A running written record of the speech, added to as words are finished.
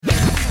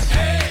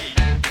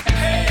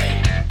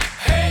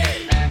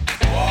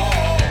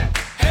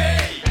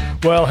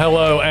Well,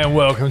 hello and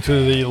welcome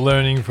to the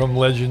Learning from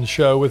Legends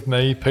show with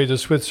me, Peter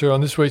Switzer. On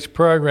this week's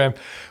program,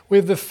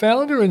 with the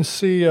founder and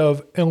CEO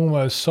of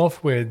ELMO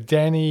Software,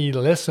 Danny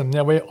Lessem.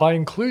 Now, I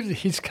included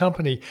his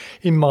company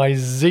in my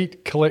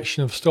ZEET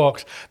collection of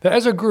stocks that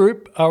as a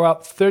group are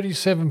up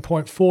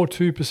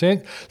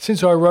 37.42%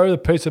 since I wrote a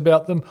piece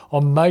about them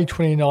on May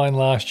 29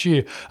 last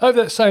year.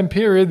 Over that same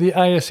period, the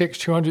ASX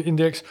 200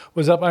 index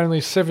was up only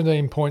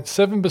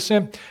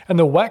 17.7%, and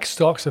the WAC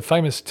stocks, the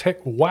famous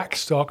tech WAC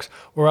stocks,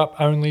 were up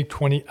only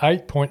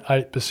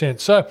 28.8%.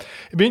 So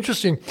it'd be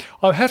interesting.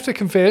 I have to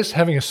confess,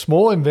 having a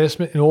small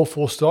investment in all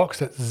four stocks,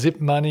 that's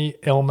Zip Money,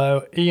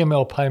 ELMO,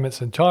 EML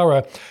Payments and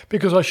Tyro,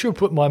 because I should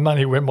put my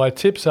money where my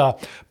tips are,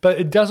 but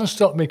it doesn't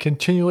stop me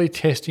continually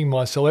testing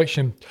my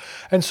selection.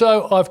 And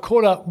so I've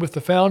caught up with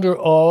the founder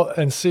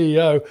and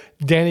CEO,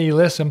 Danny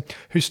Lessem,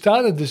 who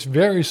started this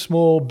very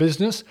small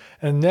business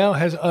and now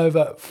has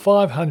over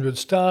 500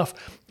 staff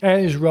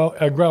and is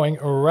growing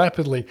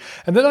rapidly.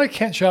 And then I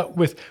catch up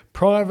with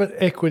private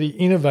equity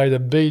innovator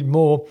Bede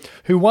Moore,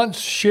 who once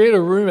shared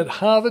a room at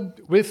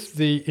Harvard with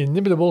the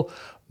inimitable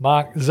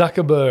Mark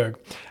Zuckerberg.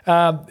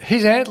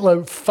 His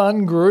Antler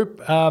fund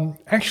group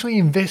actually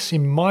invests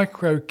in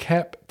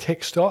micro-cap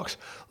tech stocks,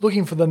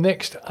 looking for the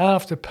next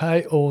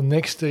Afterpay or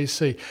next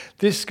DC.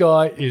 This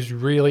guy is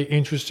really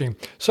interesting.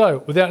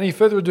 So, without any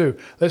further ado,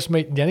 let's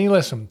meet Danny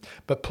Lessem.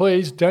 But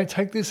please don't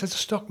take this as a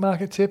stock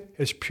market tip.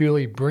 It's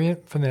purely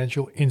brilliant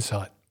financial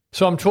insight.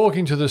 So I'm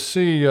talking to the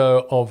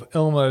CEO of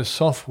ELMO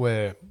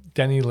Software,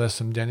 Danny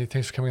Lessem. Danny,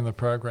 thanks for coming on the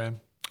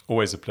program.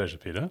 Always a pleasure,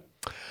 Peter.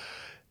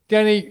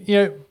 Danny,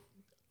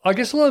 I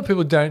guess a lot of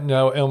people don't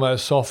know ELMO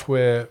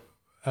Software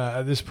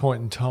at this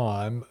point in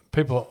time.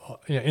 People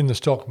in the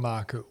stock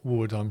market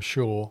would, I'm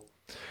sure.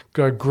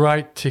 Got a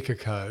great ticker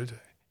code,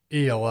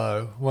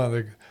 ELO, one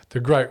of the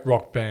great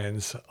rock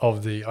bands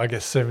of the,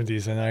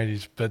 70s and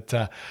 80s. But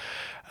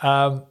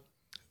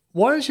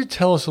why don't you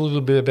tell us a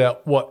little bit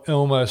about what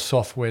ELMO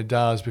Software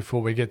does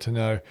before we get to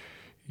know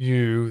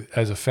you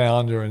as a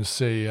founder and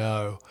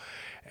CEO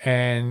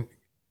and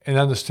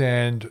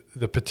understand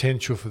the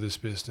potential for this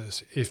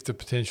business, if the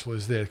potential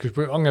is there. Because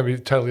I'm going to be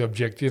totally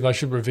objective. I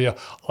should reveal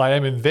I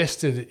am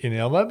invested in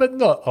ELMO, but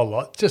not a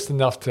lot, just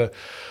enough to,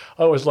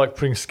 I always like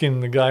putting skin in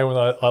the game when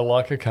I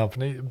like a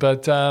company.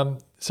 But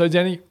so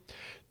Danny,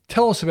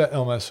 tell us about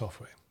ELMO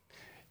Software.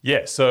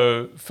 Yeah,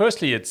 so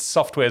firstly, it's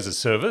software as a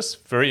service,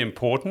 very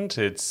important.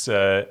 It's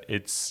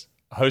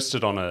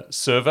hosted on a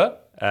server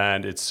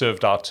and it's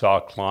served out to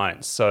our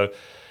clients. So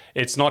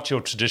it's not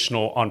your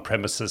traditional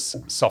on-premises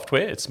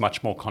software. It's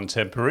much more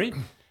contemporary.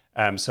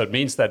 So it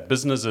means that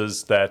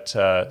businesses that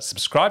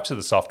subscribe to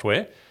the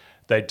software,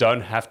 they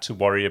don't have to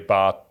worry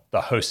about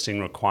the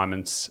hosting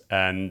requirements,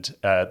 and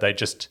they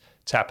just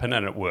tap in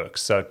and it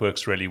works. So it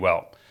works really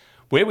well.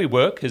 Where we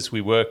work is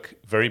we work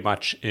very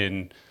much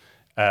in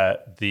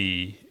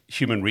the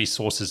human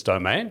resources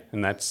domain,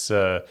 and that's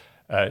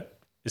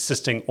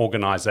assisting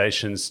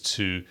organizations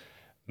to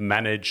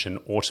manage and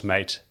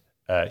automate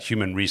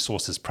human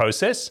resources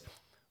process.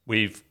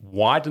 We've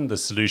widened the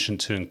solution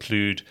to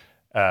include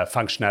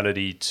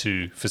functionality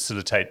to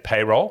facilitate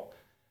payroll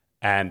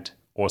and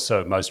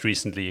also most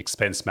recently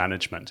expense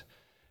management.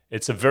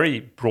 It's a very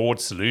broad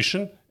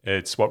solution.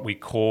 It's what we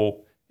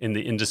call in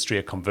the industry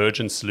a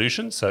convergent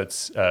solution. So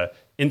it's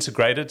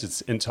integrated,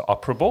 it's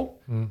interoperable.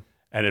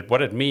 And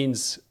what it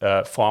means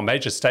for our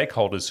major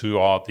stakeholders who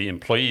are the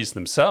employees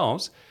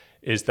themselves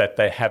is that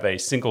they have a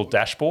single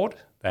dashboard,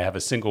 they have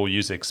a single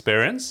user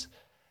experience,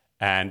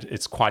 and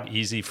it's quite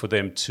easy for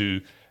them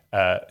to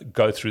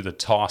go through the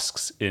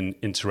tasks in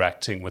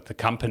interacting with the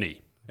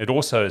company. It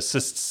also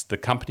assists the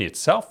company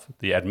itself,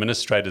 the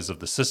administrators of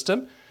the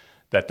system,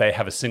 that they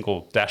have a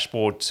single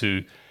dashboard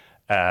to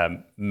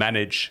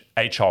manage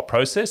HR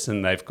process,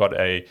 and they've got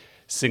a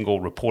single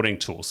reporting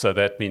tool. So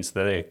that means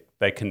that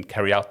they can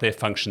carry out their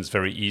functions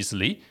very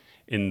easily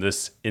in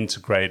this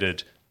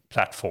integrated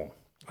platform.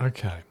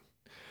 Okay.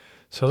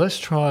 So let's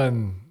try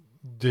and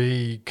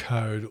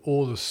decode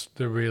all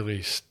the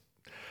really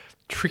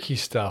tricky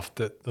stuff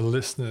that the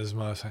listeners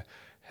might say,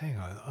 hang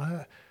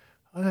on,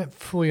 I don't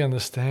fully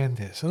understand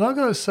this. And I've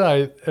got to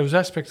say, there was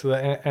aspects of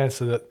the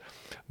answer that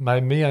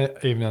made me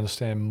even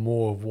understand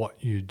more of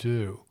what you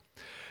do.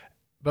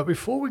 But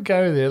before we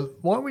go there,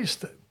 why don't we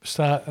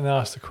start and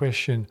ask the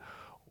question,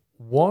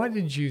 why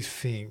did you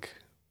think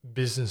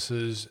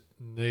businesses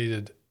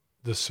needed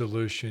the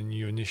solution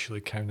you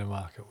initially came to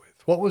market with?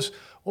 What was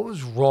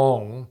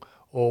wrong,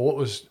 or what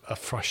was a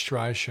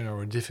frustration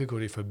or a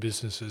difficulty for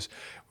businesses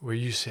where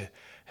you said,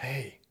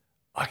 hey,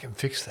 I can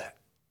fix that.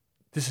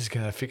 This is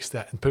going to fix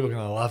that and people are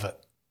going to love it.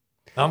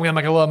 I'm going to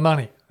make a lot of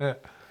money.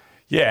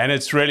 Yeah, and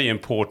it's really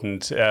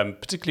important,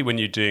 particularly when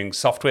you're doing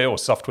software or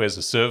software as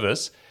a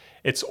service.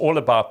 It's all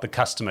about the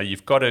customer.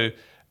 You've got to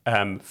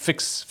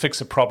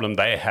fix a problem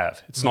they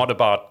have. It's not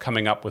about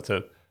coming up with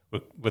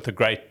a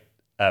great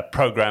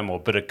program or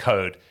bit of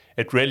code.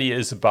 It really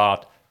is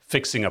about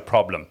fixing a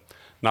problem.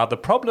 Now, the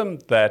problem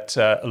that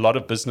a lot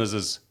of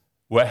businesses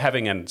were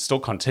having and still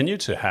continue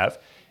to have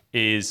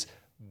is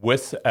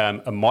with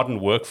a modern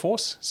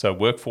workforce, so a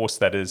workforce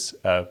that is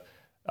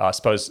I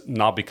suppose,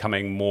 now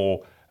becoming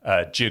more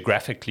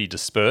geographically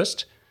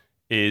dispersed,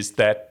 is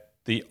that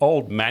the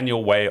old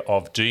manual way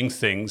of doing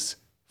things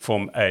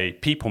from a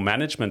people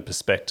management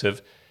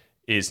perspective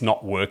is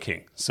not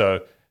working.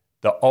 So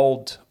the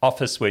old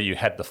office where you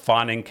had the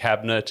filing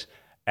cabinet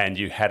and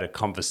you had a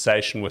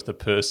conversation with the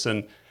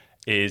person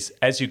is,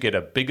 as you get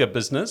a bigger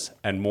business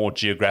and more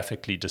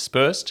geographically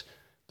dispersed,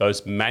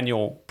 those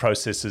manual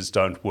processes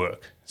don't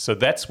work. So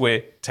that's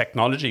where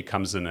technology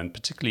comes in, and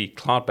particularly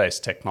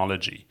cloud-based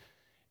technology,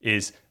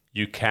 is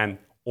you can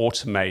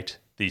automate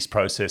these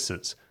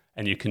processes,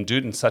 and you can do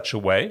it in such a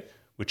way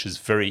which is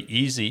very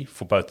easy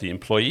for both the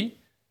employee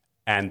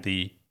and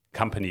the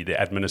company, the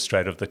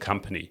administrator of the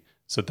company.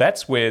 So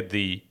that's where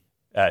the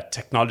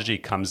technology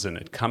comes in.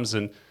 It comes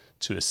in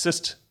to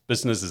assist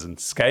businesses in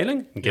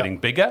scaling and getting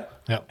bigger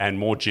and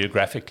more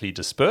geographically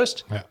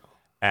dispersed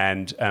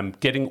and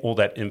getting all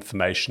that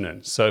information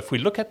in. So if we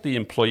look at the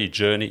employee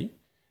journey,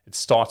 it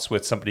starts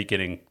with somebody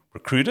getting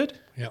recruited.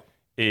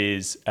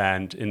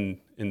 And in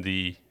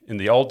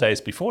the old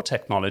days before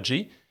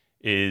technology,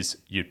 is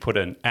you'd put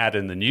an ad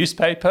in the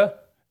newspaper,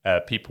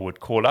 people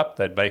would call up,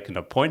 they'd make an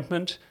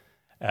appointment,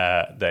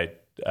 they'd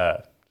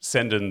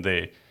send in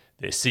their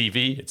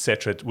CV,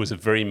 etc. It was a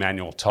very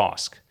manual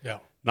task.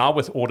 Now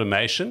with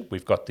automation,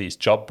 we've got these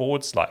job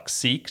boards like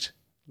Seek,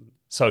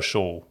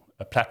 social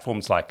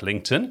platforms like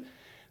LinkedIn.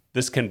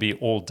 This can be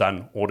all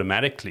done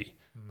automatically.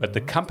 But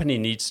the company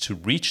needs to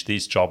reach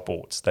these job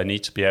boards. They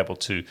need to be able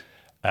to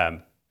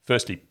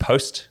firstly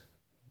post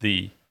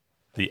the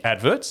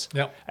adverts,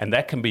 and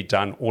that can be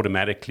done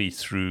automatically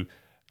through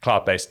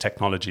cloud-based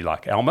technology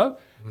like ELMO.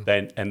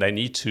 And they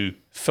need to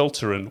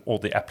filter in all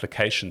the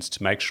applications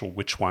to make sure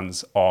which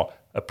ones are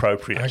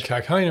appropriate.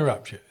 Okay, can I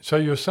interrupt you? So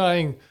you're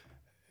saying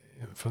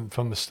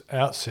from the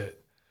outset,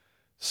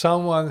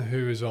 someone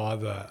who is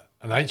either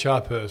an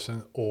HR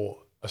person or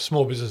a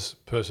small business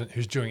person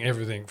who's doing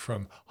everything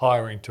from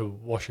hiring to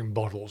washing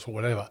bottles or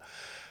whatever,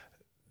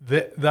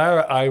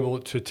 they're able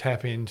to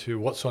tap into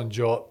what's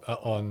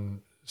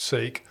on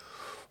Seek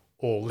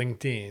or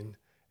LinkedIn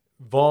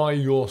via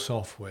your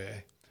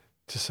software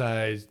to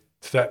say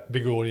to that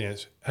big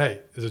audience,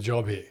 hey, there's a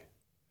job here.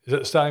 Is that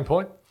the starting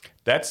point?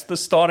 That's the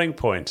starting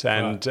point,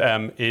 and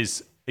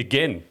is,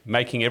 again,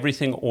 making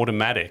everything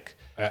automatic.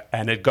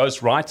 And it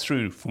goes right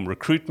through from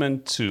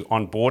recruitment to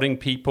onboarding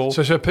people.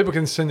 So people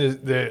can send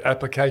their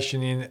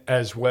application in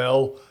as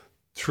well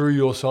through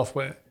your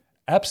software?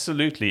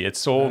 Absolutely.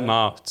 It's all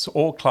now, it's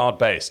all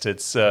cloud-based.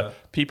 It's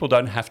people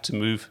don't have to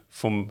move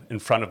from in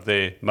front of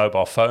their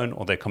mobile phone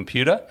or their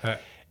computer.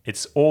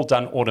 It's all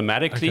done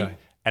automatically.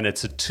 And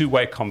it's a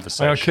two-way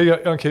conversation.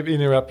 I'll keep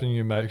interrupting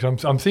you, mate,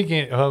 because I'm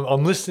thinking,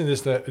 I'm listening to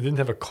this, that I didn't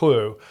have a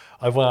clue.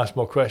 I want to ask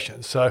more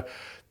questions. So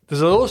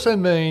does it also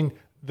mean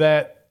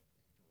that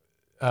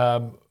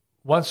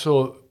once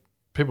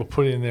people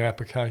put in their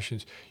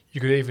applications,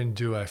 you could even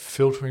do a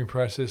filtering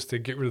process to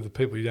get rid of the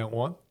people you don't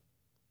want?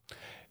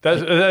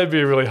 That'd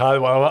be a really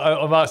hard one.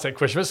 I've asked that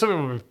question, but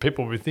some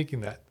people will be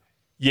thinking that.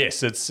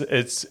 Yes,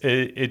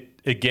 it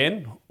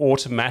again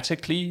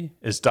automatically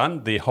is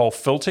done. The whole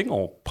filtering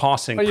or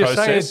passing process.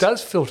 You're saying it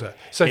does filter.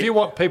 So if you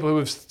want people who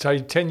have, say,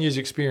 10 years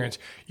experience,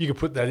 you can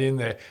put that in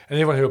there, and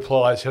everyone who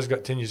applies has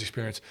got 10 years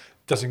experience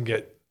doesn't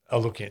get a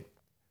look in.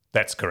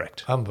 That's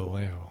correct.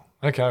 Unbelievable.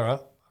 Okay, all right.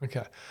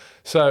 Okay.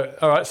 So,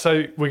 all right.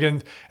 So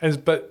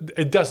but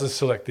it doesn't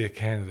select their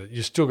candidate.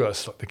 You still got to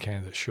select the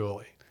candidate,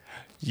 surely.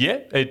 Yeah,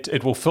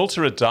 it will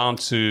filter it down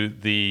to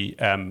the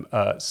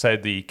say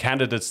the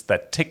candidates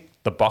that tick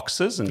the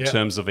boxes in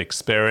terms of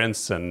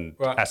experience and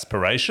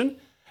aspiration,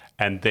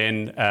 and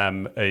then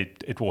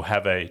it will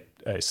have a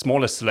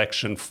smaller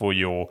selection for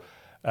your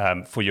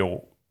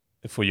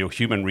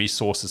human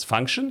resources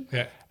function,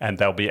 and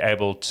they'll be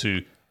able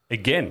to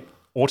again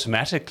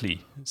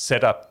automatically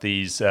set up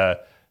these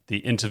the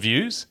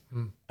interviews,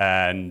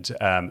 and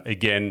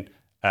again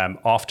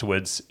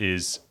afterwards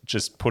is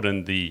just put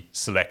in the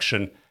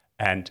selection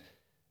and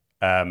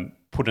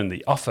put in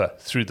the offer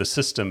through the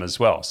system as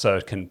well, so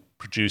it can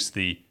produce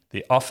the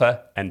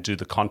offer and do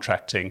the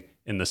contracting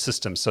in the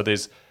system. So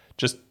there's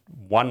just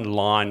one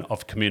line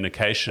of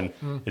communication.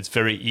 It's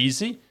very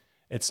easy.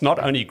 It's not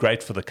only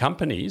great for the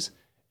companies,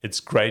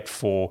 it's great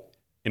for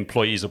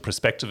employees or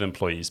prospective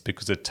employees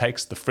because it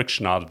takes the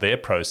friction out of their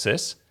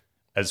process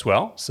as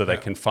well, so they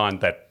can find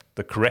that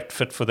the correct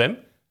fit for them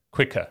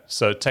quicker.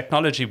 So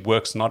technology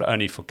works not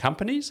only for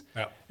companies,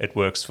 it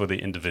works for the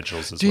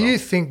individuals as well. Do you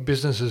think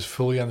businesses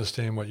fully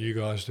understand what you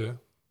guys do?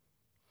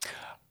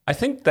 I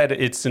think that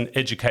it's an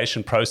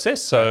education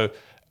process. So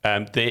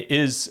there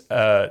is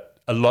a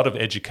lot of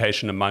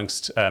education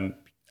amongst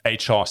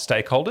HR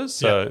stakeholders,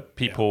 so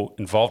people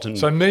involved in...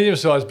 So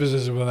medium-sized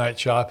businesses with an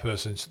HR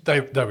person,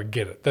 they would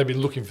get it. They'd be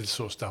looking for this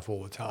sort of stuff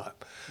all the time.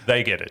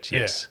 They get it,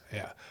 yes.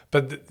 Yeah.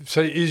 But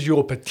so is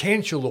your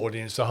potential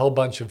audience a whole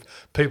bunch of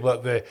people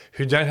out there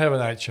who don't have an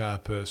HR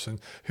person,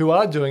 who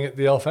are doing it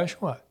the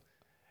old-fashioned way?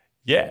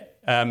 Yeah,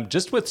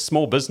 just with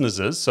small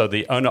businesses, so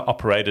the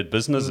owner-operated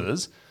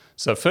businesses...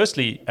 So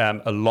firstly,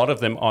 a lot of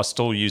them are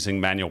still using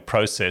manual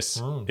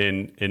process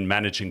in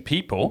managing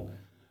people.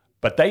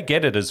 but they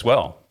get it as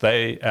well.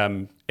 They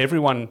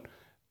everyone,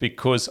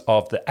 because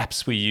of the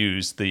apps we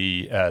use,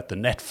 the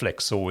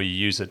Netflix, or we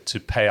use it to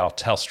pay our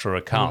Telstra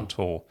account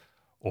or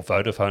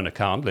Vodafone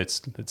account. Let's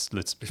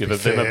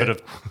give them a bit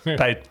of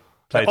play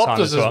time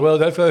Optus as well.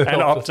 Definitely.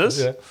 And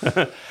Optus.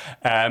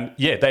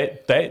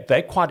 Yeah.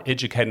 They're quite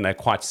educated and they're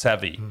quite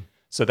savvy.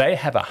 So they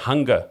have a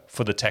hunger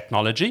for the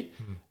technology,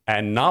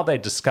 and now they're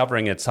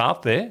discovering it's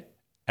out there.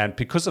 And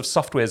because of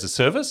software as a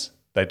service,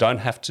 they don't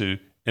have to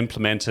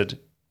implement it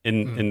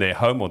in their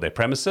home or their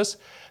premises.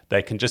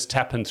 They can just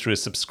tap in through a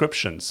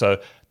subscription. So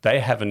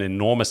they have an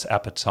enormous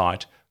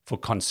appetite for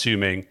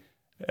consuming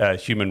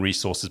human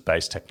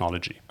resources-based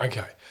technology.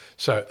 Okay.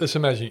 So let's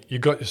imagine you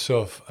got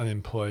yourself an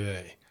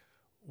employee.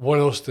 What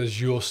else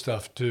does your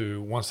stuff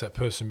do once that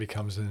person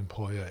becomes an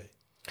employee?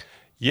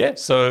 Yeah,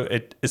 so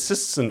it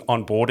assists in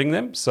onboarding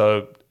them.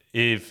 So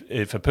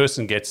if a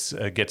person gets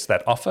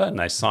that offer and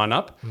they sign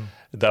up,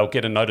 they'll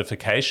get a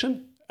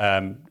notification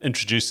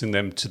introducing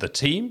them to the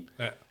team,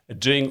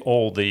 doing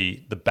all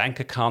the bank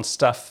account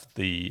stuff,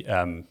 the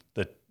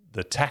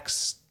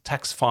tax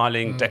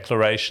filing,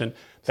 declaration.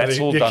 That's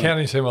all done. The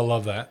accounting team will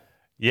love that.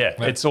 Yeah,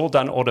 it's all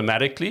done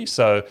automatically.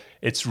 So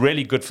it's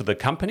really good for the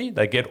company.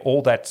 They get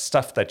all that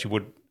stuff that you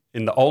would,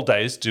 in the old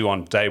days, do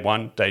on day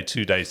 1, day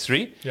 2, day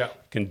 3. Yeah. You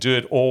can do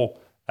it all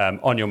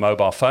on your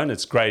mobile phone.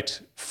 It's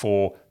great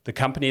for the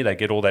company. They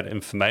get all that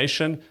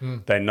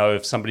information. They know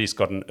if somebody's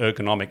got an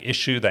ergonomic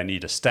issue, they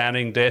need a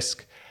standing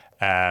desk.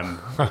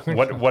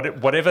 Whatever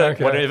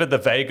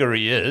the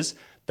vagary is,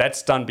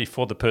 that's done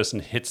before the person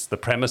hits the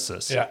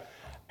premises. Yeah.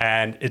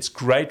 And it's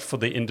great for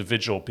the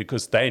individual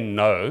because they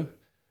know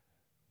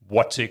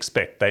what to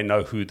expect. They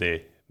know who their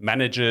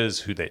manager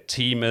is, who their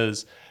team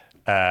is,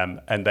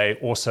 and they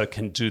also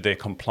can do their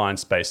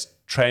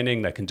compliance-based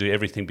training. They can do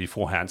everything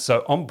beforehand.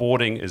 So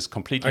onboarding is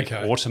completely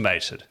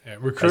automated. Yeah.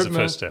 Recruitment, as a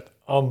first step.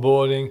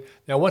 Onboarding.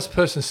 Now, once a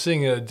person's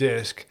sitting at a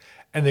desk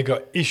and they've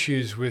got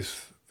issues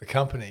with the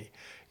company,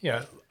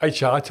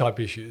 HR type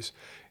issues,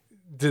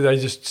 do they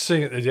just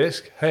sit at the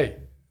desk? Hey,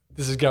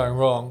 this is going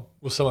wrong.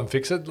 Will someone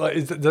fix it?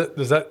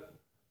 Does that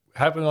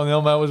happen on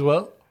ELMO as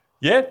well?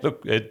 Yeah,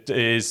 look, it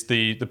is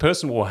the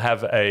person will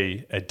have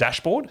a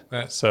dashboard.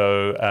 Yeah.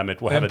 So it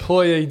will have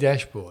employee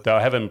dashboard. They'll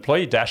have an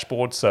employee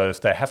dashboard. So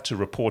if they have to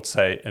report,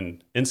 say,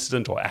 an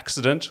incident or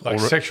accident, like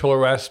sexual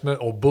harassment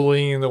or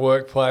bullying in the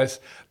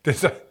workplace,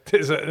 there's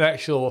an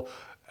actual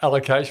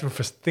allocation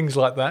for things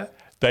like that.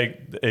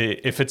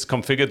 If it's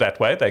configured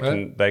that way,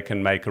 they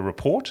can make a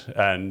report,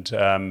 and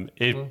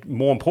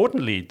more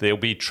importantly, there'll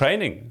be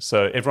training.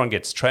 So everyone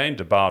gets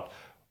trained about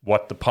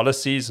what the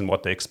policies and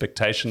what the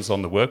expectations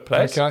on the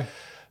workplace. Okay.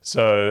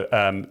 So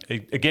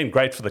again,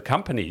 great for the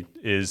company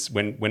is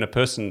when a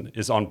person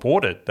is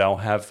onboarded, they'll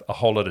have a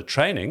whole lot of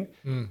training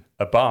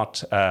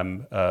about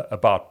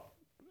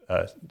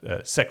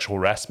sexual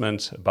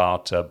harassment,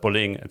 about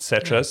bullying,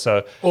 etc.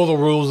 So all the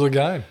rules of the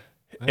game.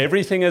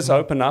 Everything is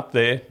open up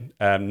there.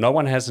 No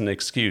one has an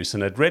excuse,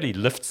 and it really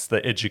lifts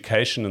the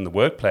education in the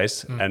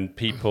workplace and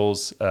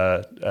people's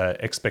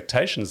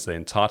expectations, their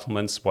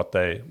entitlements, what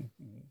they're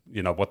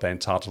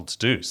entitled to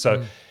do.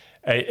 So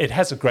it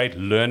has a great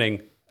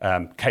learning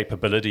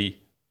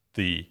capability,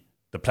 the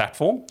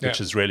platform, which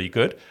is really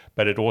good,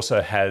 but it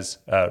also has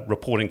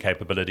reporting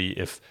capability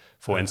if,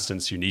 for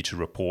instance, you need to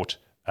report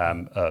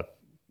an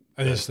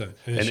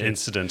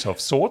incident of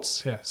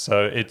sorts. Yeah.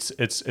 So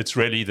it's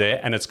really there,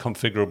 and it's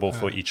configurable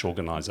for each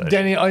organisation.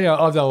 Danny,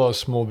 I've done a lot of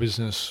small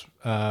business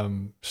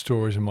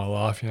stories in my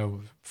life.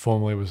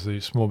 Formerly was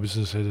the small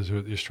business editor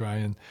at the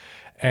Australian,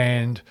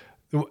 and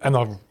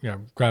I've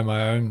grown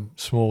my own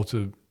small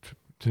to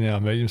now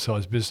a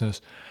medium-sized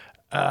business.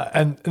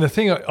 And the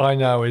thing I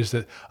know is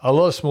that a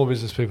lot of small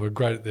business people are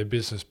great at their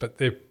business, but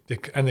they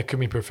can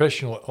be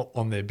professional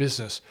on their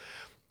business,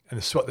 and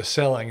it's what they're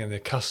selling and their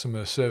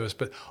customer service.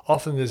 But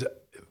often there's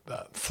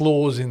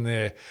flaws in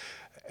there,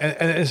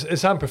 and it's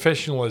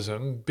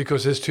unprofessionalism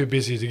because it's too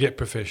busy to get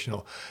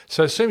professional.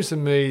 So it seems to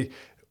me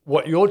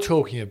what you're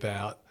talking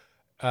about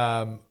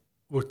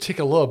will tick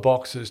a lot of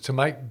boxes to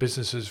make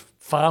businesses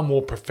far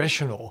more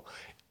professional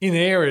in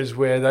areas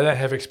where they don't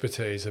have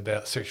expertise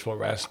about sexual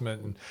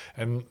harassment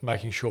and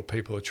making sure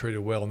people are treated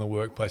well in the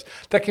workplace.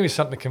 That can be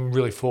something that can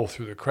really fall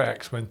through the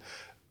cracks when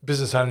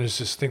business owners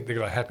just think they've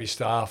got a happy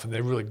staff and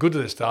they're really good to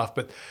their staff,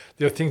 but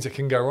there are things that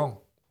can go wrong.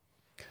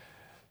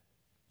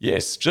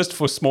 Yes, just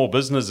for small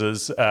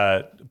businesses,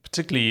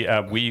 particularly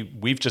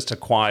we've just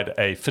acquired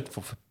a fit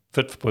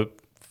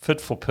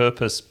for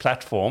purpose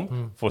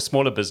platform for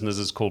smaller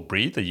businesses called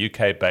Breathe, a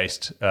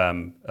UK-based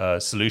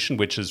solution,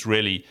 which is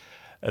really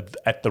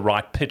at the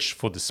right pitch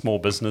for the small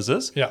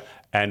businesses. Yeah.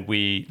 And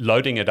we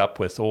loading it up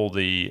with all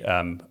the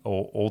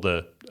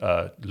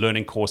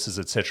learning courses,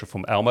 etc.,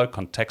 from ELMO,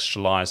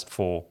 contextualized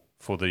for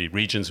the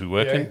regions we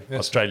work in,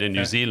 Australia and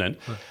New Zealand.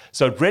 Yeah.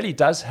 So it really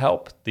does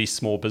help these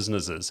small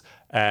businesses.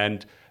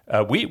 And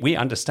we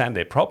understand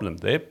their problem.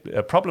 Their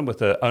problem with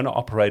the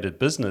owner-operated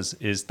business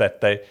is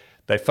that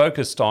they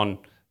focused on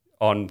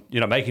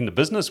making the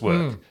business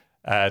work.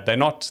 They're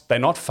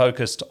not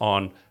focused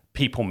on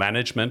people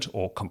management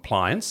or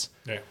compliance.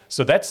 Yeah.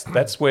 So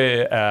that's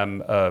where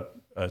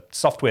a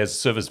software as a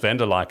service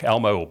vendor like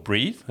ELMO or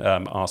Breathe,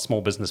 our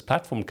small business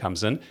platform,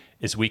 comes in,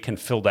 is we can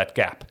fill that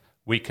gap.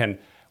 We can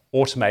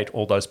automate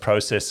all those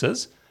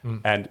processes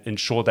and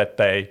ensure that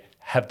they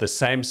have the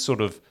same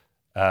sort of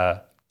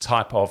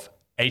type of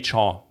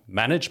HR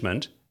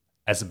management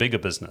as a bigger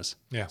business.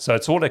 Yeah. So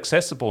it's all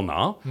accessible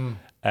now.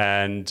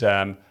 And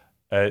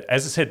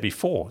as I said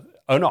before,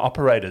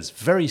 owner-operators,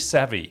 very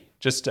savvy.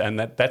 And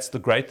that's the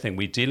great thing.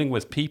 We're dealing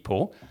with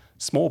people,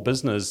 small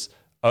business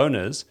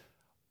owners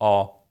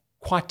are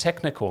quite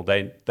technical.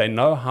 They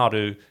know how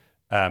to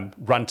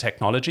run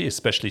technology,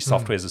 especially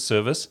software as a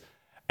service,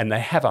 and they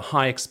have a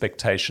high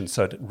expectation.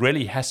 So it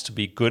really has to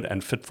be good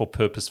and fit for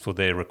purpose for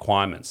their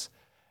requirements.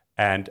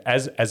 And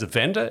as a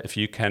vendor, if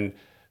you can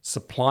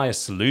supply a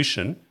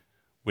solution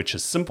which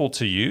is simple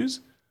to use,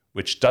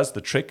 which does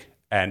the trick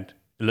and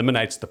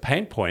eliminates the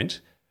pain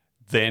point,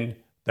 then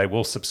they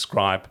will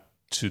subscribe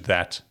to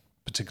that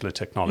particular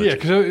technology. Yeah,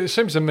 because it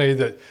seems to me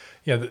that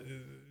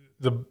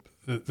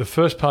the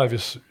first part of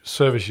your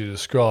service you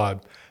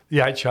described, the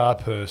HR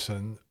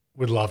person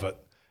would love it,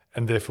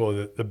 and therefore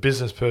the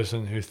business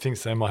person who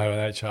thinks they might have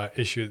an HR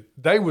issue,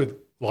 they would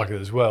like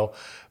it as well.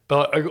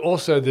 But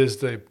also there's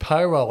the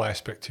payroll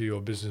aspect to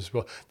your business as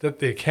well that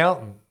the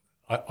accountant,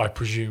 I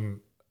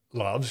presume,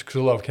 loves, because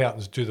a lot of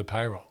accountants do the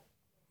payroll.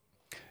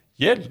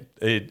 Yeah,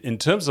 in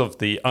terms of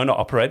the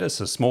owner-operators,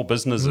 so small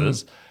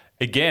businesses,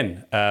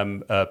 again,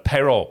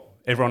 payroll,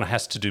 everyone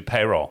has to do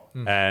payroll.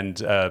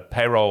 And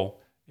payroll,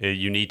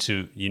 you need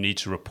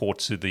to report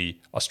to the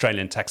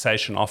Australian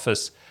Taxation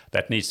Office.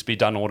 That needs to be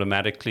done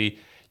automatically.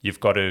 You've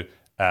got to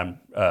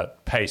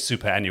pay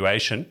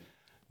superannuation.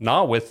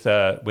 Now with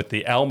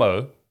the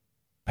ELMO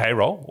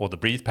payroll or the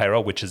Breathe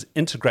payroll, which is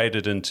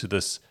integrated into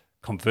this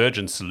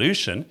convergent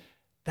solution,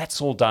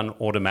 that's all done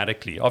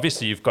automatically.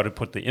 Obviously, you've got to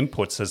put the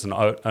inputs as an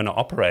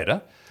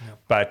owner-operator,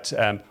 but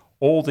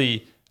all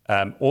the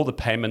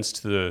payments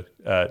to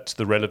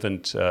the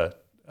relevant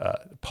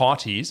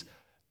parties,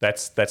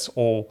 that's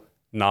all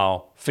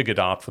now figured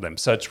out for them.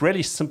 So it's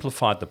really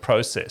simplified the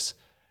process.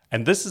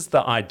 And this is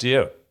the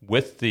idea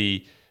with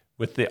the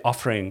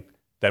offering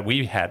that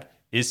we had,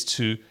 is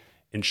to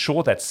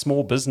ensure that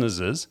small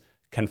businesses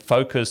can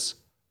focus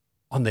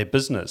on their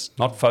business,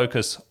 not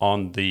focus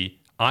on the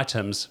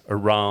items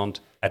around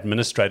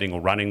administrating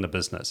or running the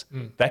business.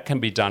 That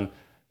can be done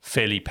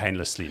fairly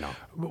painlessly now.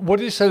 What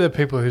do you say to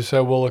people who say,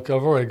 well, look,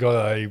 I've already got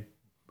a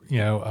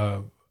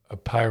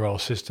payroll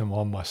system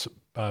on my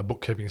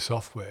bookkeeping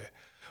software.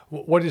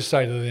 What do you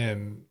say to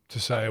them to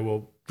say,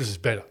 well, this is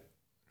better?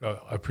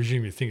 I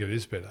presume you think it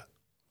is better.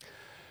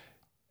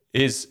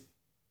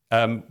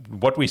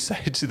 What we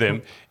say to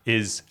them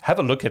is have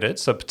a look at it.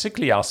 So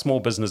particularly our small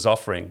business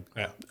offering,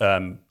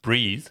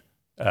 Breathe,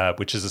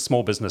 which is a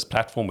small business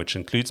platform which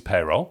includes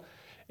payroll,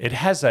 it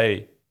has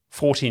a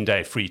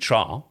 14-day free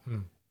trial.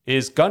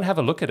 Is go and have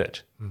a look at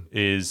it.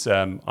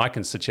 I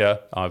can sit here.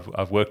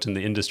 I've worked in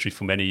the industry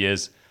for many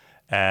years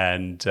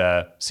and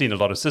seen a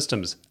lot of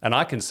systems, and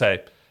I can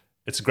say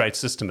it's a great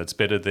system. It's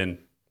better than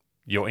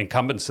your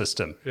incumbent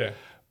system. Yeah.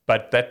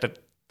 But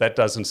that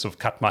doesn't sort of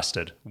cut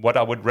mustard. What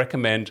I would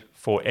recommend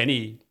for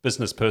any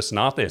business person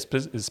out there,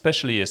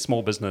 especially a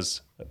small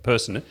business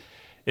person,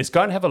 is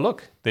go and have a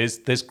look.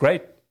 There's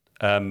great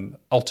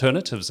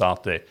alternatives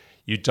out there.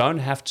 You don't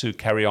have to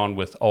carry on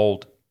with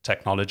old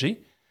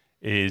technology.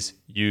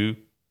 You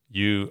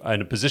are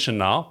in a position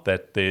now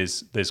that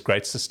there's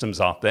great systems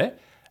out there,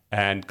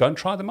 and go and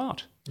try them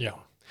out. Yeah.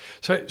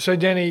 So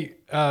Danny,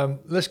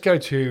 let's go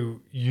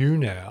to you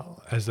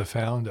now as the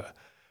founder.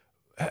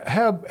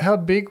 How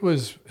big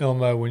was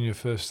ELMO when you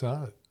first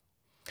started?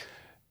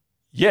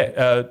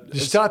 Yeah. Did you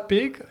start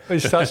big or you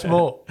start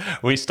small?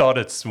 We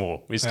started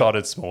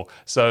small.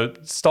 So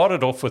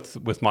started off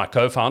with my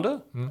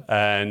co-founder,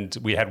 and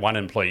we had one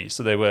employee.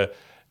 So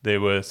there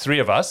were three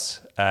of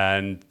us,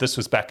 and this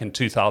was back in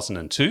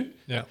 2002.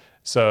 Yeah.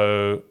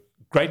 So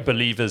great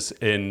believers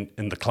in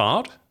the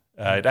cloud.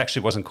 It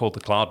actually wasn't called the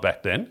cloud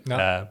back then,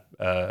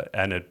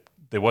 and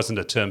there wasn't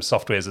a term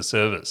software as a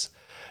service.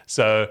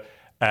 So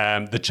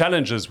the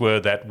challenges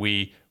were that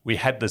we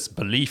had this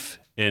belief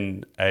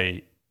in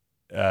a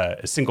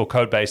single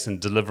code base and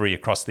delivery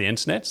across the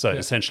internet, so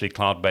essentially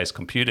cloud-based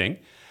computing,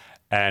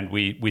 and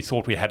we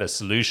thought we had a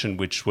solution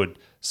which would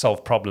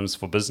solve problems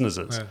for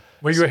businesses. Yeah.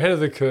 Were you ahead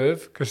of the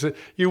curve? Because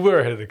you were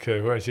ahead of the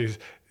curve, weren't you?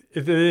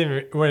 If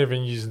they weren't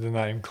even using the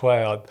name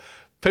cloud,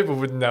 people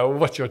wouldn't know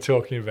what you're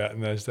talking about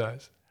in those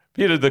days.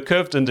 Peter, the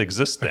curve didn't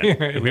exist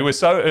then. We were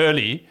so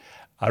early.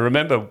 I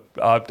remember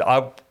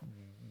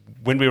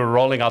when we were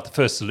rolling out the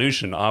first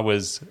solution, I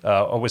was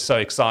so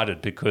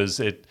excited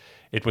because it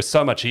was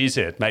so much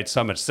easier. It made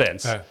so much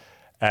sense. Yeah.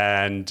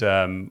 And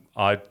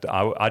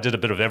I did a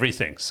bit of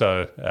everything.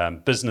 So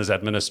business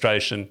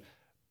administration,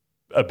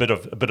 a bit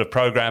of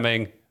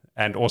programming,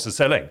 and also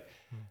selling.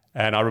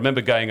 And I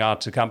remember going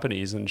out to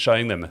companies and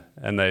showing them,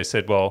 and they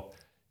said, well,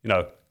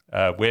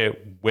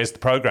 where's the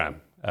program?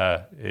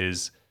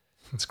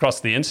 It's across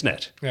the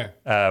internet.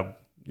 Yeah.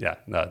 yeah,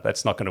 no,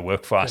 that's not going to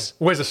work for us.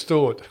 Where's it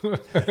stored?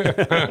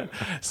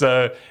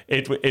 So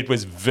it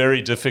was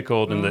very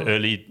difficult in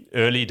the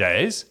early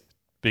days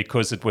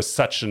because it was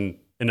such an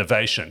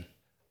innovation.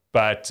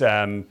 But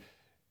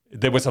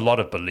there was a lot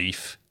of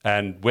belief,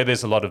 and where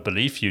there's a lot of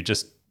belief, you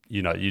just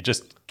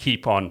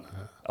keep on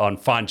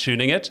fine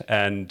tuning it,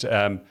 and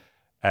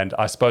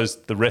I suppose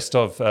the rest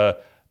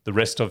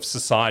of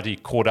society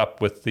caught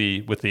up with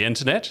the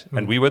internet,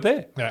 and we were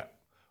there. Yeah.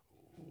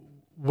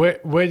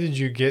 Where did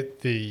you get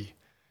the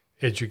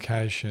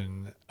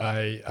education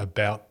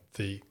about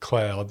the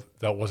cloud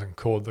that wasn't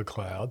called the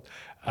cloud,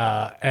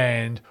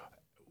 and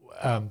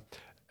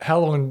how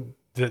long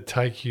did it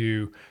take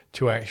you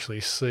to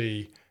actually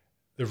see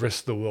the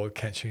rest of the world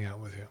catching up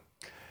with you?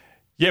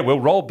 Yeah, we'll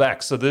roll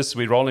back. So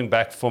we're rolling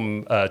back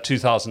from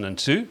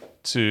 2002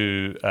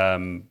 to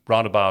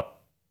round about,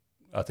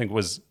 I think it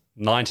was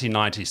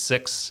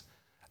 1996,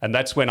 and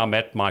that's when I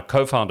met my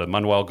co-founder,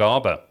 Manuel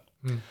Garber.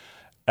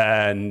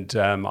 And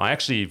I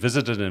actually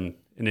visited him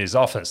in his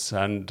office,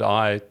 and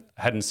I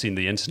hadn't seen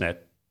the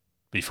internet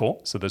before.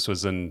 So this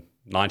was in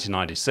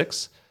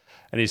 1996.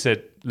 And he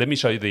said, let me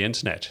show you the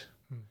internet.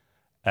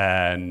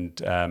 And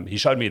he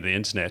showed me the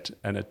internet,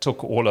 and it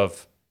took all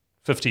of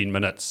 15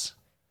 minutes.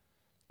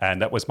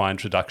 And that was my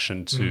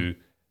introduction to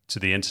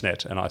the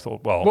internet. And I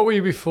thought, well... What were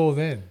you before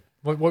then?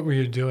 What were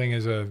you doing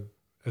as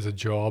a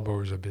job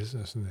or as a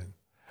business then?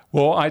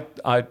 Well,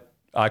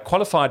 I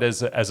qualified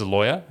as a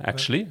lawyer,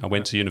 actually. I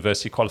went to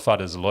university,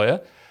 qualified as a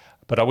lawyer.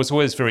 But I was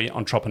always very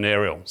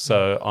entrepreneurial.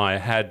 So I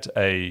had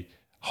a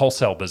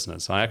wholesale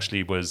business. I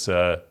actually was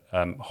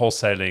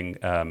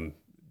wholesaling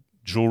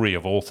jewelry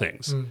of all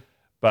things.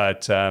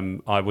 But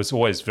I was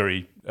always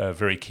very,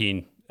 very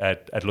keen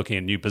at looking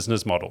at new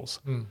business models.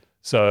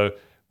 So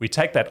we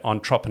take that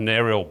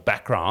entrepreneurial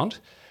background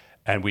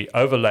and we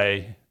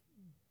overlay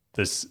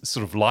this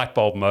sort of light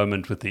bulb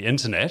moment with the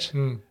internet,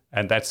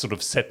 and that sort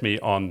of set me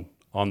on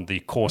the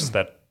course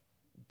that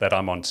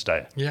I'm on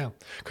today. Yeah.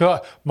 Cause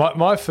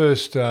my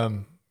first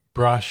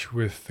brush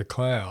with the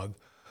cloud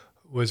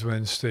was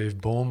when Steve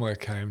Ballmer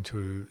came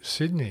to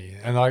Sydney.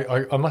 And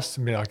I must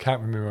admit, I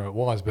can't remember where it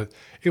was, but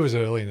it was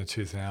early in the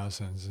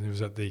 2000s. And it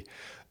was at the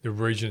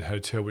Regent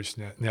Hotel, which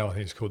now I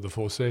think is called the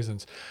Four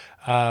Seasons.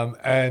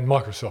 And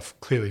Microsoft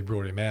clearly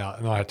brought him out,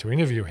 and I had to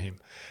interview him.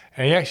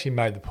 And he actually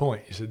made the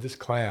point. He said, this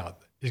cloud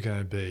is going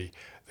to be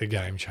the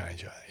game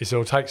changer. He said,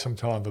 it'll take some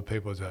time for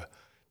people to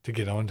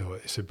get onto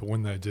it. He said, but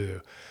when they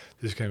do,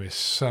 there's going to be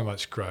so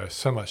much growth,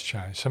 so much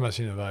change, so much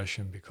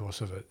innovation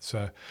because of it.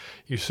 So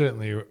you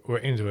certainly were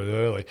into it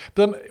early.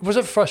 But was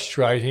it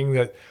frustrating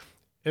that,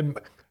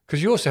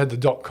 because you also had the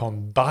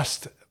dot-com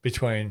bust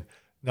between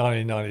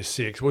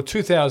 1996, well,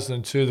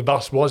 2002, the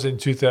bust was in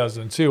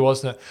 2002,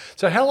 wasn't it?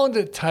 So how long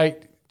did it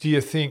take, do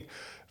you think,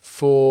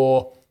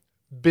 for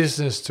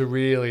business to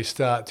really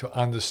start to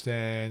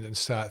understand and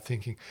start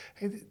thinking,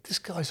 hey, this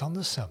guy's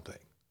onto something?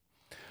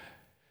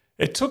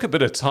 It took a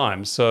bit of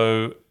time.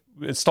 So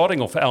starting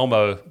off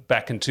ELMO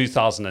back in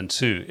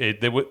 2002,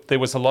 there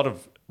was a lot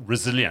of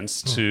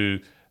resilience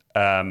to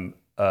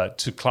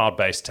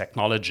cloud-based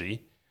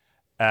technology.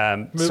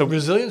 So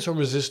resilience or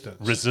resistance?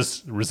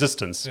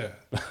 Resistance.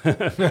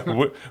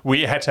 Yeah.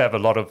 we had to have a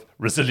lot of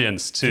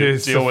resilience to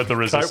deal with the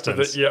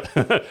resistance. With it,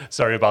 yep.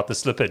 Sorry about the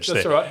slippage there.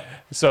 That's all right.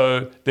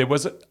 So there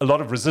was a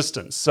lot of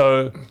resistance.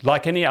 So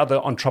like any other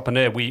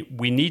entrepreneur,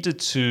 we needed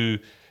to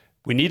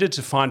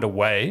find a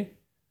way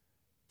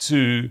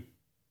to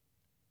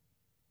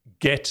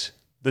get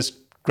this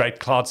great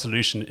cloud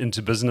solution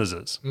into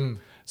businesses.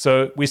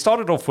 So we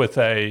started off with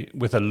a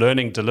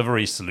learning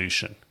delivery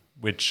solution,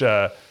 which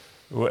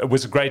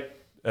was a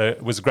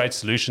great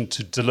solution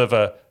to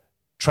deliver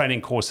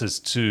training courses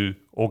to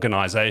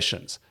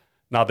organizations.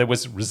 Now, there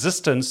was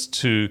resistance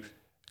to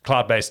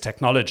cloud-based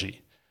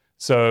technology.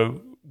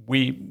 So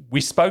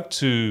we spoke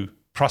to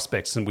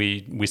prospects and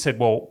we said,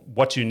 well,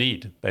 what do you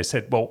need? They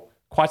said, well,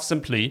 quite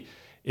simply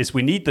is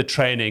we need the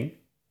training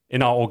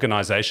in our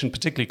organization,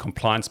 particularly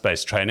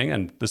compliance-based training,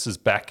 and this is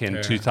back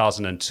in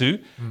 2002.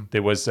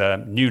 There was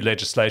new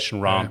legislation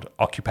around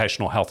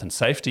occupational health and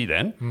safety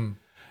then.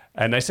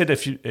 And they said,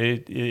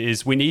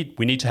 we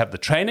need to have the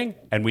training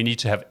and we need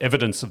to have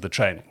evidence of the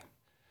training.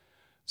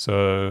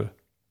 So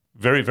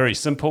very, very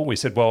simple. We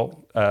said,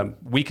 well,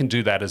 we can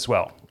do that as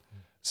well.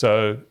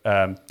 So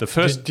the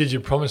first... Did you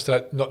promise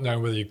that, not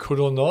knowing whether you could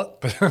or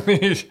not? But I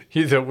mean,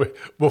 you thought,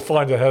 we'll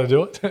find out how to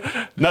do it?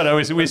 No,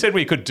 we said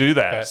we could do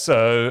that.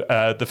 So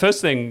the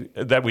first thing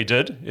that we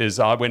did is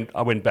I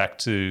went back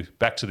to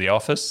the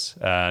office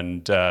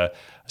and I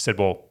said,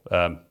 well,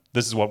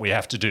 this is what we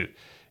have to do,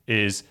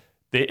 is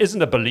there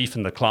isn't a belief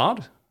in the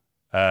cloud.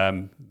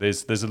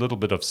 There's a little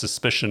bit of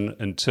suspicion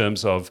in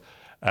terms of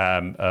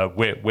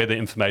where the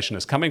information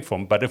is coming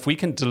from. But if we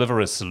can deliver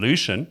a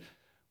solution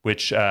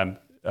which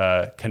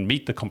can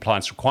meet the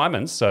compliance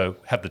requirements, so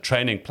have the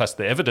training plus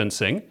the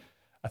evidencing,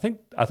 I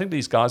think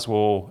these guys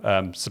will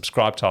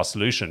subscribe to our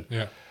solution.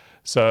 Yeah.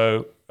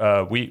 So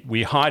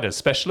we hired a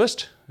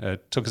specialist.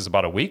 It took us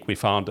about a week. We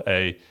found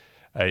a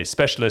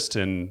specialist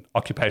in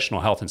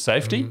occupational health and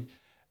safety,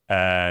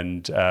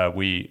 and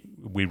we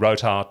we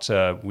wrote out,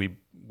 we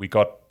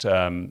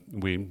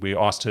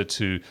asked her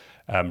to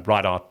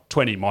write out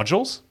 20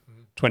 modules.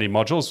 20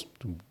 modules.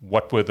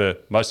 What were the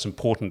most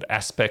important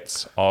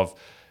aspects of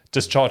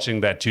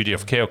discharging that duty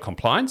of care or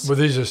compliance? Were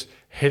these just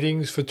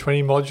headings for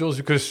 20 modules?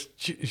 Because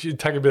she'd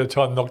take a bit of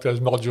time to knock those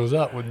modules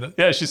up, wouldn't it?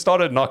 Yeah, she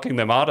started knocking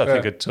them out. I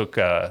think it took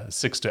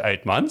 6 to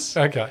 8 months.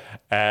 Okay.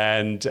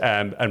 And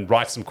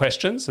write some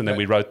questions, and then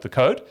we wrote the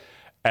code.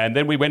 And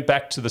then we went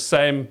back to the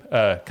same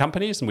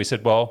companies, and we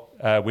said, well,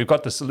 we've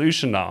got the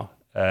solution now.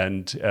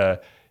 And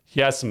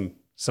here's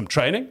some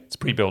training. It's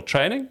pre-built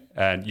training,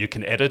 and you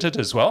can edit it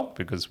as well,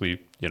 because we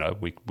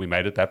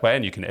made it that way,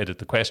 and you can edit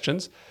the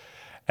questions.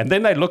 And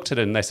then they looked at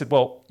it and they said,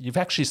 well, you've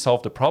actually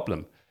solved a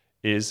problem.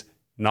 Is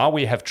now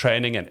we have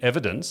training and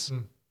evidence.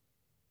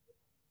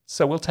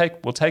 So we'll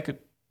take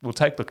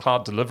the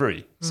cloud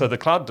delivery. So the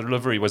cloud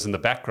delivery was in the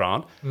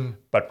background,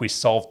 but we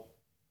solved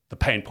the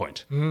pain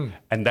point.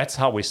 And that's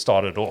how we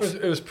started off.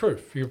 It was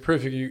proof. You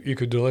proved you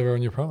could deliver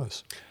on your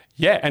promise.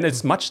 Yeah, and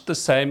it's much the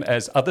same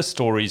as other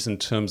stories in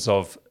terms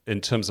of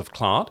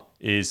cloud,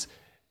 is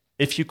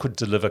if you could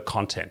deliver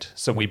content.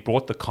 So we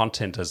brought the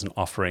content as an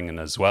offering in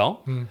as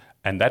well,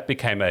 and that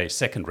became a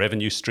second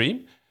revenue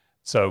stream.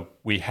 So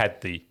we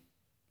had the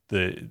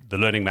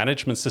learning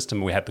management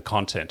system, we had the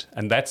content,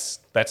 and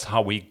that's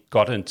how we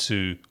got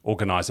into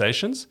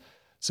organizations.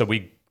 So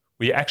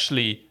we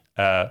actually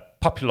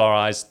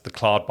popularized the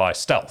cloud by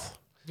stealth.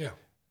 Yeah,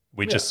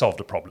 we just solved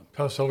a problem.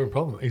 Kind of solving a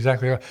problem,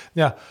 exactly right.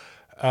 Now,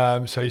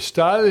 so you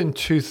started in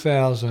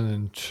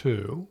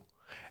 2002,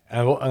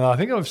 and I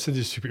think I've said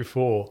this to you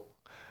before.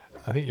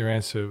 I think your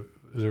answer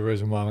is the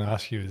reason why I'm going to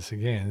ask you this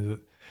again. Is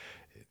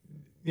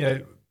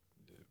that,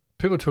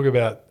 people talk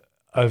about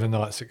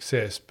overnight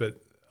success,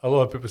 but a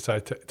lot of people say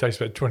it takes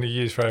about 20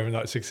 years for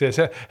overnight success.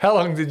 How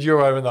long did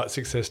your overnight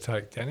success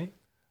take, Danny?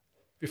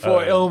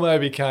 Before ELMO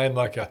became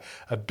like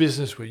a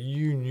business where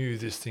you knew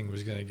this thing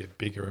was going to get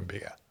bigger and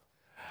bigger.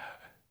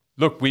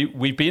 Look,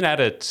 we've been at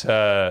it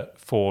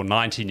for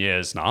 19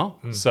 years now,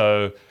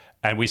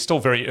 and we're still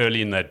very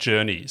early in that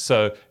journey.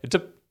 So it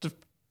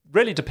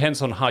really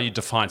depends on how you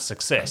define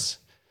success.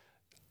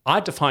 I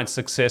define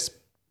success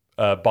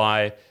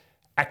by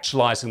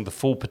actualizing the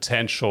full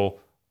potential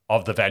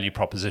of the value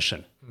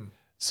proposition.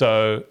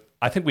 So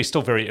I think we're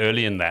still very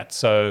early in that.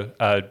 So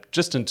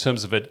just in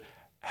terms of it,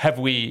 have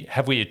we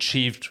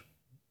achieved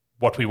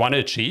what we want to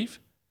achieve?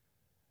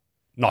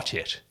 Not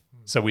yet.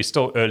 So we're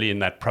still early in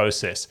that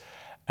process.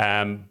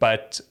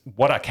 But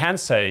what I can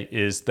say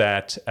is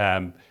that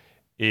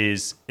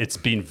it's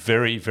been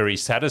very, very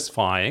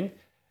satisfying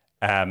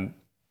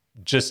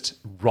just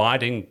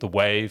riding the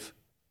wave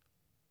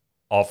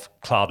of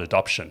cloud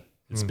adoption.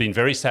 It's been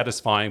very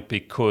satisfying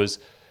because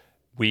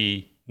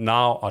we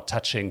now are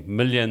touching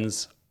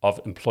millions of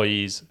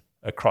employees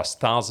across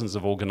thousands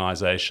of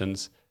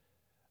organizations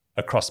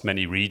across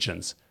many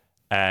regions.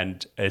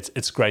 And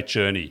it's a great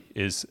journey.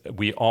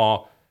 We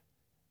are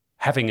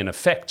having an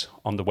effect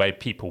on the way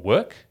people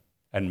work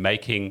and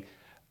making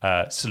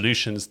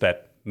solutions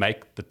that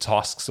make the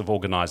tasks of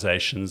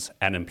organizations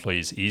and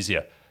employees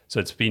easier. So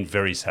it's been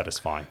very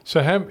satisfying. So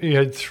you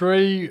had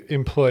 3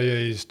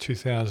 employees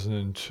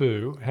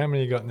 2002. How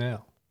many you got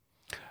now?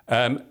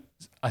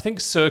 I think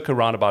circa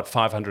around about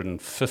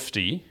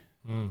 550,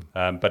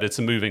 but it's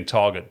a moving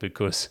target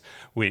because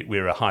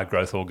we're a high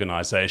growth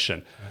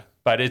organization. Yeah.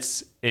 But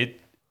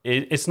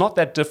it's not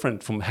that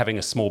different from having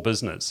a small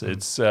business.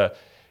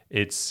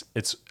 It's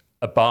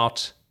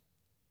about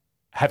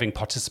having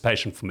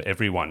participation from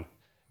everyone.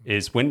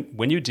 Is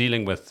when you're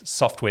dealing with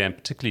software, and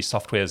particularly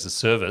software as a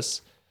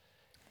service,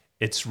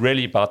 it's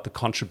really about the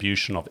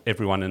contribution of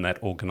everyone in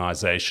that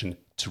organization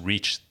to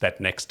reach that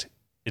next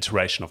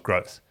iteration of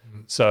growth.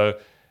 So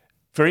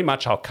very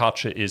much our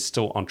culture is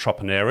still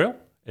entrepreneurial.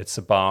 It's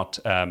about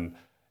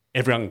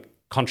everyone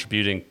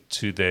contributing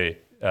to the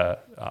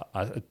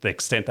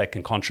extent they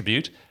can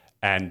contribute,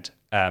 and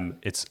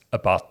it's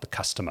about the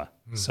customer.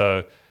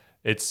 So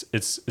it's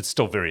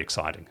still very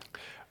exciting.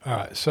 All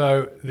right.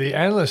 So the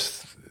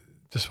analysts,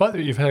 despite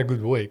that you've had a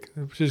good week,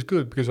 which is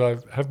good because I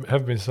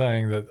have been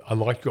saying that I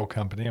like your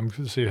company. I'm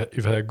good to see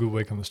you've had a good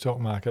week on the stock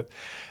market.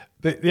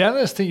 The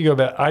analysts think you got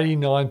about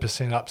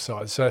 89%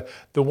 upside. So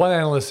the one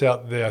analyst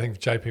out there, I think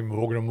JP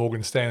Morgan or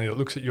Morgan Stanley, that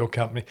looks at your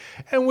company,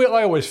 and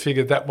I always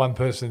figured that one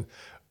person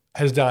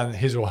has done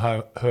his or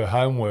her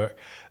homework.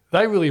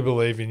 They really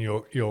believe in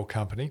your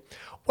company.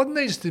 What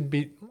needs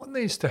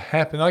to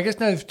happen? I guess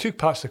there's 2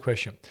 parts to the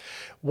question.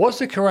 Was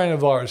the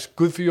coronavirus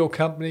good for your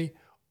company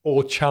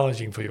or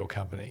challenging for your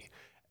company?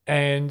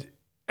 And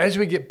as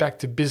we get back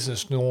to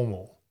business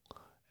normal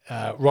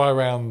right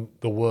around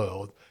the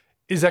world,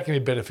 is that going to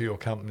be better for your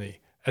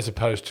company as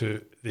opposed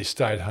to the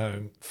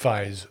stay-at-home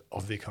phase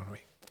of the economy?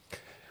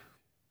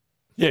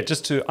 Yeah,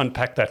 just to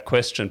unpack that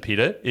question,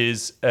 Peter,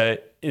 is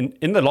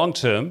in the long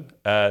term,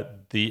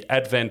 the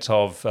advent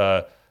of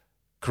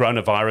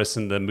coronavirus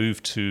and the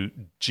move to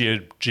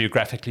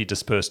geographically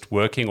dispersed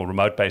working or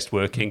remote-based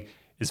working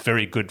is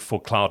very good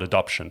for cloud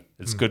adoption.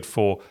 It's good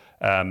for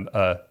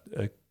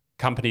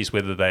companies,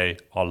 whether they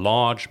are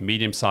large,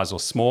 medium-sized, or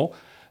small.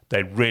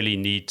 they really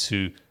need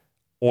to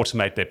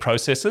automate their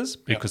processes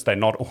because they're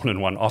not all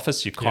in one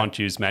office. You can't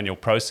use manual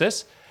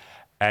process.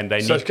 And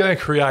it's going to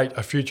create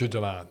a future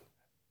demand.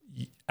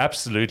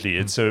 Absolutely.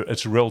 It's a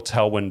real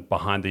tailwind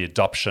behind the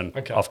adoption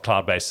of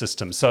cloud-based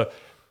systems. So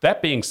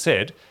that being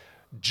said,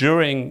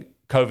 during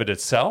COVID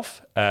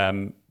itself,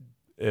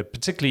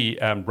 particularly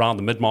around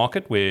the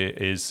mid-market, where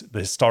is the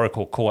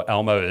historical core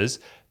ELMO is,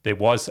 there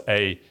was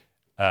I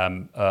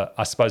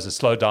suppose, a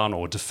slowdown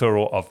or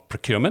deferral of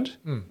procurement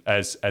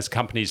as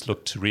companies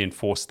look to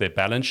reinforce their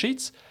balance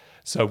sheets.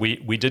 So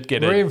we did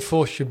get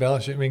reinforce your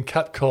balance sheet. I mean,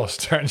 cut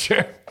costs, don't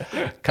you?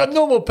 Cut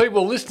normal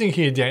people listening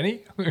here,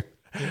 Danny.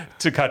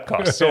 To cut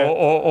costs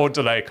or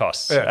delay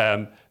costs.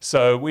 Yeah.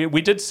 So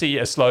we did see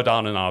a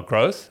slowdown in our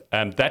growth.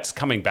 That's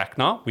coming back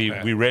now.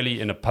 We're really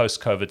in a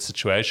post-COVID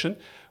situation.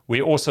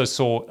 We also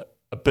saw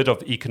a bit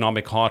of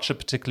economic hardship,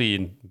 particularly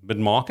in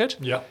mid-market.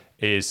 Yeah.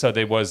 So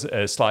there was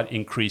a slight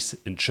increase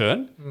in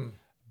churn.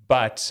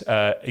 But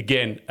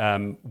again,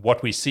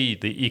 what we see,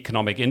 the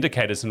economic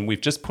indicators, and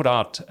we've just put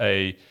out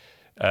a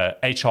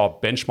HR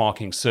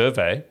benchmarking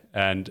survey,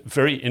 and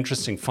very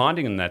interesting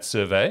finding in that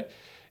survey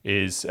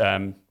is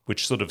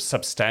which sort of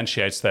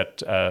substantiates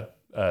that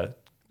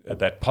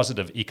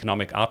positive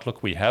economic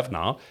outlook we have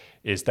now,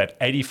 is that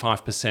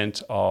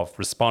 85% of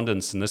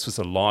respondents, and this was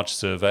a large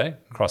survey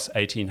across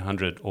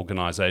 1,800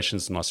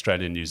 organizations in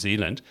Australia and New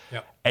Zealand,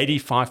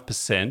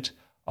 85%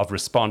 of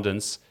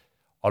respondents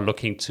are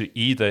looking to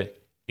either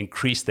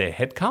increase their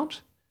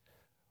headcount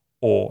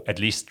or at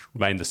least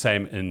remain the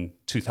same in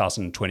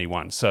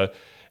 2021. So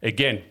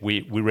again,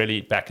 we're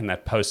really back in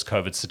that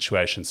post-COVID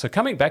situation. So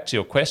coming back to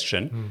your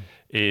question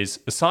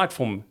is, aside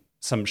from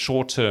some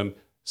short-term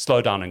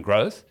slowdown in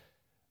growth,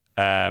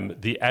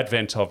 the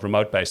advent of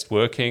remote-based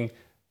working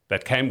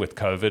that came with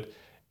COVID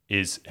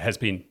has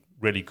been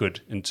really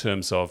good in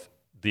terms of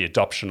the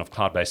adoption of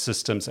cloud-based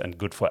systems, and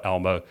good for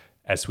ELMO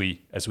as we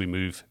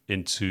move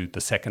into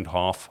the second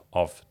half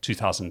of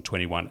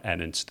 2021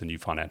 and into the new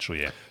financial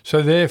year.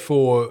 So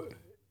therefore,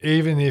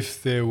 even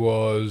if there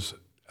was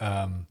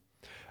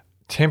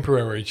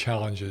temporary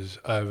challenges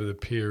over the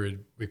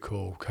period we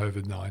call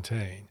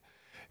COVID-19,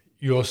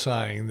 you're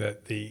saying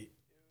that the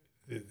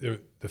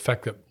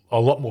fact that a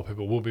lot more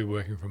people will be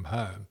working from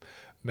home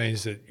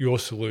means that your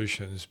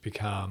solutions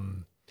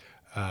become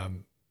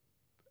an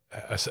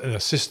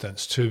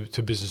assistance to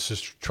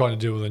businesses trying to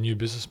deal with a new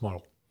business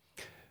model.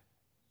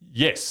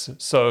 Yes.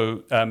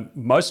 So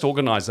most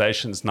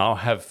organizations now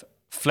have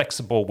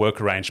flexible work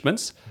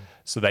arrangements.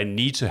 So they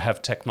need to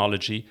have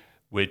technology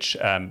which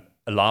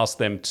allows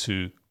them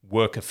to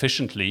work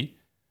efficiently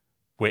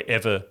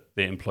wherever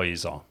their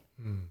employees are.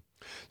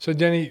 So,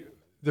 Danny,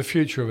 the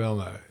future of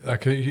ELMO,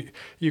 like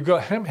you've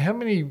got how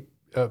many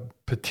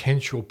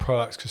potential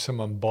products could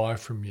someone buy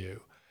from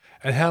you,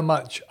 and how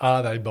much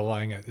are they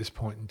buying at this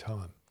point in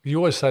time? You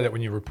always say that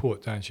when you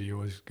report, don't you? You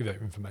always give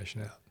that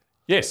information out.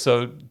 Yes.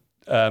 So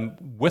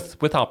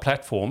with our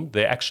platform,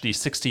 there are actually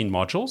 16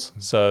 modules.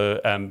 So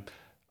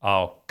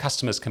our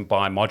customers can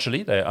buy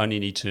modularly. They only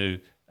need to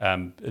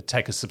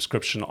take a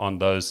subscription on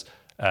those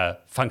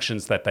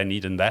functions that they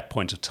need in that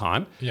point of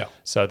time. Yeah.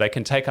 So they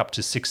can take up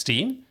to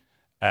 16.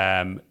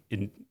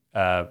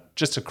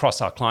 Just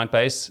across our client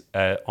base,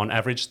 on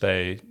average,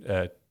 they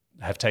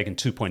have taken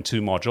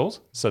 2.2 modules.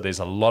 So there's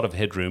a lot of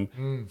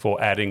headroom for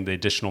adding the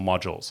additional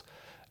modules.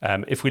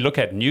 If we look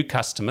at new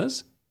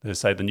customers, let's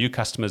say the new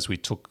customers we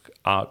took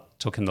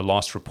in the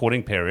last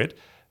reporting period,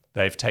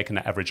 they've taken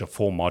an average of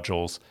 4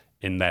 modules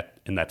in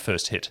that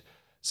first hit.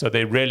 So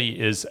there really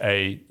is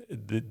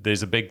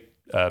there's a big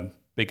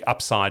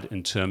upside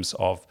in terms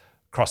of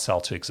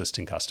cross-sell to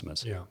existing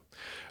customers. Yeah.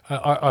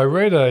 I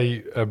read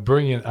a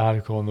brilliant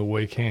article on the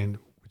weekend,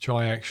 which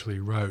I actually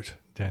wrote,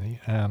 Danny,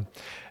 and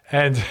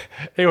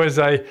it was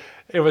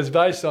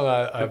based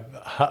on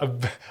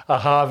a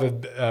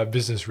Harvard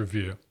Business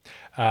Review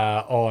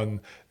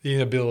on the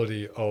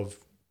inability of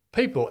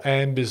people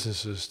and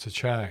businesses to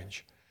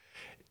change.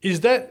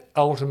 Is that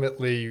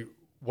ultimately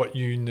what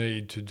you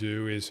need to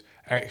do? Is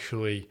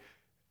actually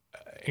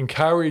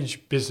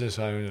encourage business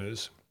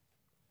owners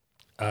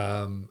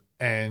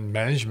and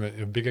management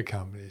of bigger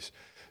companies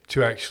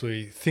to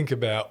actually think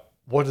about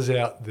what is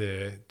out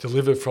there,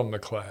 delivered from the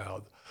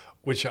cloud,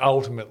 which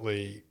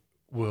ultimately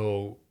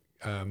will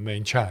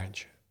mean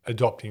change,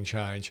 adopting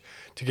change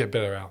to get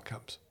better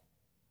outcomes.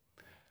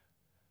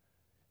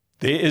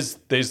 There's,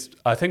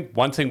 I think,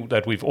 one thing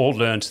that we've all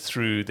learned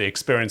through the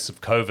experience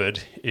of COVID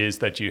is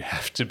that you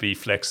have to be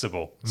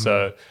flexible.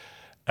 So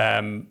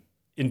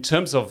in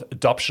terms of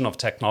adoption of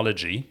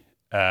technology,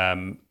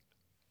 I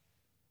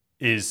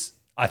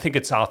think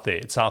it's out there.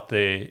 It's out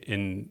there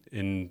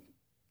in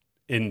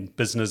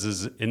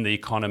businesses, in the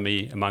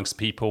economy, amongst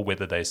people,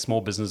 whether they're small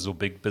businesses or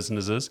big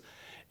businesses,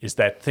 is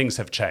that things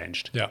have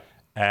changed. Yeah.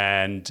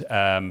 And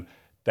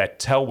that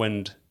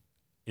tailwind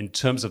in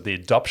terms of the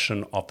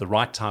adoption of the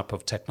right type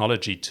of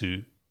technology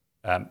to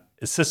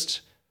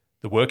assist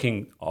the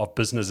working of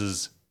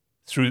businesses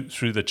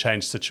through the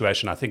change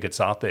situation, I think it's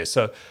out there.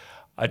 So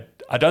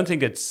I don't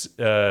think it's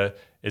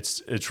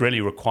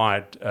really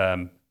required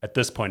at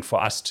this point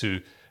for us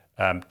to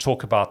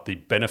talk about the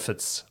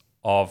benefits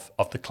of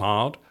the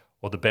cloud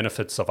or the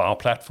benefits of our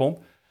platform.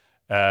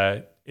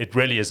 It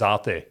really is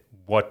out there.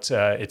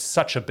 It's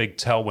such a big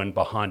tailwind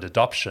behind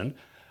adoption.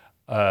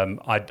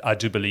 I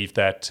do believe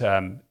that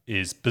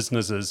is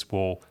businesses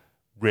will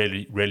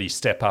really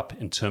step up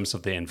in terms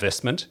of their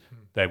investment.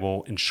 They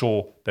will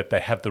ensure that they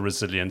have the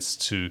resilience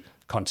to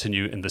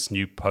continue in this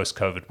new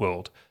post-COVID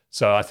world.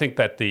 So I think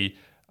that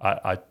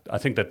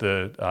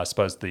I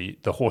suppose the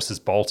horse is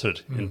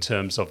bolted in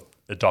terms of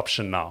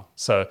adoption now.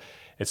 So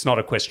it's not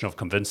a question of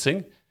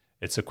convincing;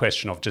 it's a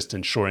question of just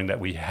ensuring that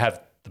we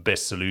have the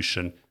best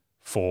solution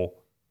for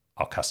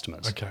our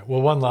customers. Okay.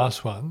 Well, one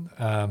last one.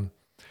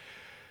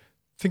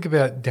 Think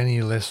about Danny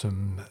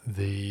Lessem,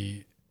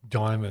 the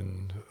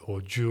diamond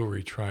or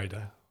jewelry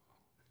trader,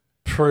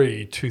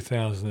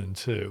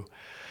 pre-2002.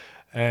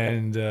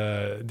 And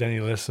Danny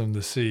Lessem,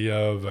 the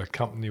CEO of a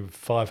company with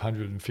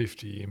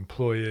 550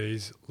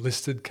 employees,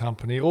 listed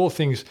company, all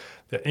things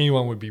that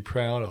anyone would be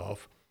proud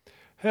of.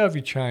 How have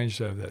you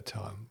changed over that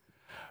time?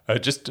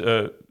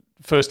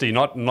 Firstly,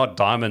 not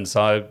diamonds.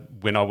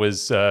 When I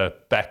was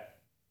back.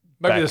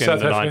 Maybe the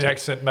South African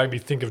accent made me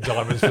think of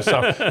diamonds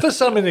for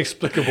some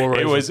inexplicable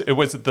reason. It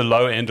was at the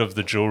low end of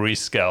the jewelry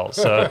scale.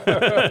 So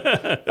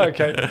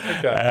okay.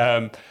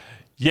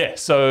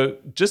 So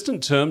just in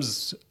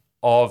terms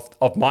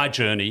of my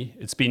journey,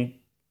 it's been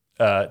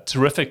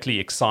terrifically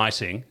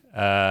exciting.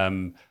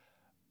 The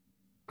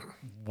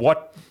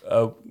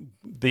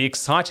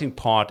exciting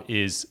part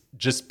is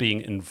just being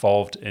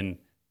involved in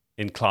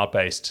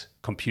cloud-based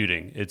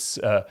computing. It's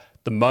the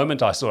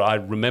moment I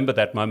remember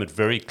that moment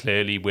very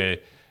clearly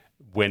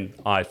when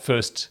I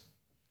first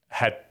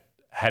had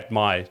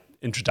my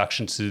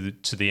introduction to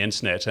the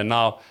internet, and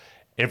now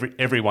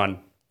everyone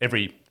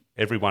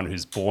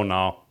who's born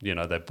now,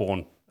 they're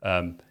born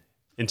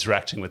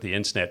interacting with the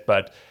internet.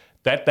 But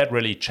that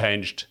really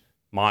changed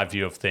my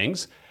view of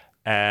things,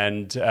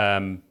 and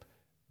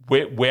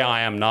where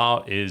I am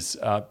now is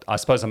I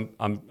suppose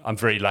I'm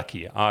very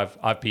lucky.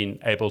 I've been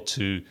able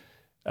to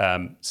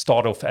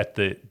start off at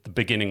the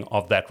beginning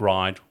of that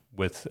ride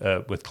with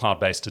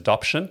cloud-based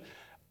adoption.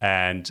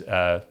 And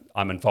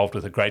I'm involved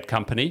with a great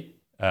company,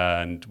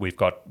 and we've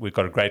got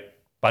a great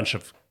bunch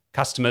of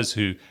customers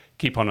who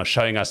keep on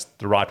showing us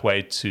the right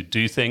way to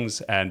do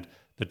things and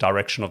the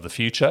direction of the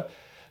future.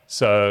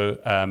 So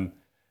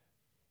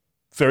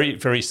very,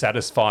 very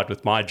satisfied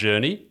with my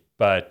journey,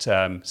 but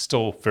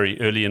still very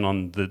early in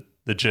on the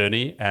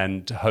journey,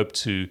 and hope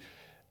to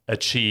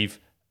achieve,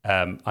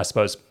 I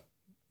suppose,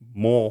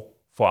 more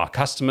for our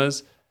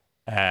customers,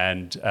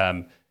 and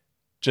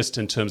just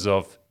in terms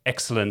of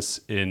excellence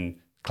in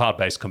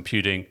cloud-based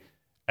computing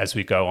as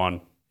we go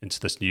on into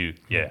this new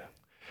year.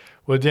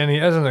 Well, Danny,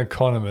 as an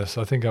economist,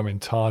 I think I'm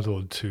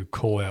entitled to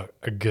call out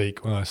a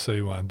geek when I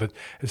see one. But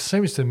it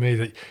seems to me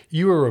that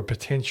you were a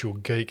potential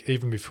geek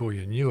even before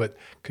you knew it,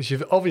 because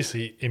you've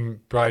obviously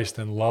embraced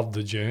and loved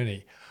the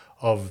journey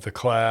of the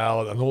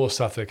cloud and all the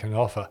stuff they can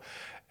offer.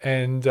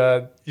 And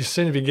you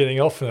seem to be getting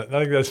off on it.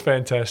 I think that's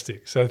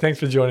fantastic. So thanks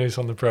for joining us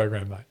on the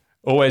program, mate.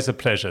 Always a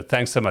pleasure.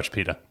 Thanks so much,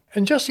 Peter.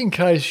 And just in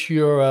case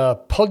you're a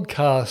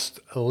podcast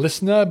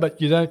listener,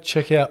 but you don't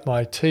check out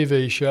my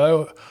TV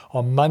show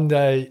on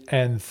Monday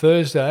and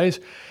Thursdays,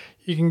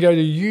 you can go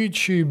to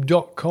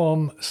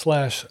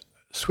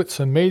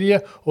youtube.com/Switzer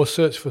Media or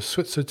search for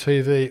Switzer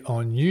TV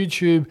on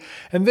YouTube.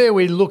 And there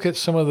we look at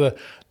some of the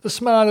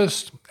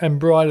smartest and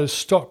brightest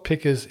stock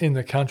pickers in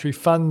the country,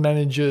 fund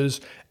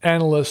managers,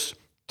 analysts,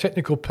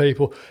 technical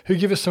people who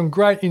give us some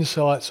great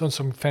insights on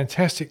some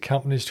fantastic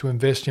companies to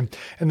invest in,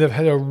 and they've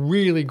had a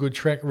really good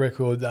track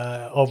record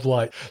of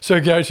late. So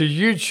go to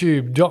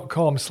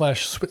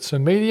youtube.com/Switzer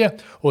Media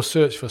or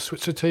search for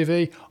Switzer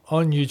TV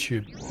on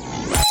YouTube.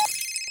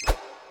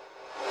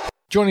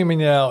 Joining me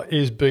now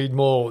is Bede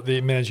Moore,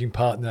 the managing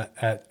partner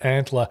at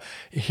Antler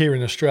here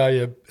in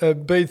Australia.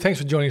 Bede, thanks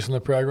for joining us on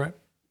the program.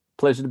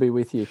 Pleasure to be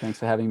with you. Thanks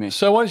for having me.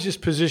 So why don't you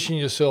just position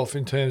yourself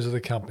in terms of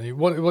the company?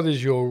 What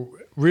is your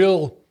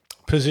real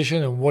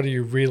position and what do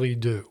you really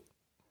do?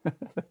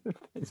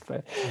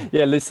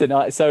 Yeah, listen.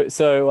 I'm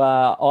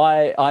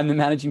the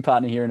managing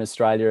partner here in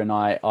Australia, and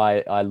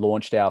I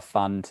launched our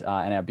fund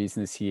and our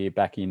business here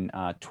back in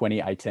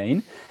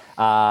 2018.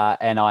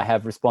 And I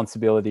have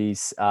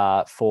responsibilities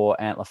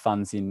for Antler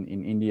funds in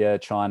India,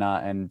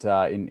 China, and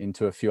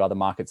into a few other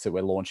markets that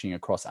we're launching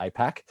across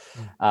APAC.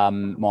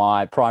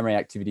 My primary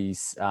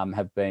activities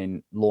have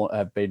been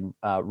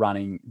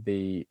running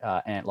the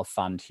Antler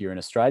fund here in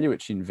Australia,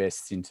 which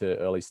invests into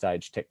early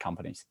stage tech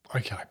companies.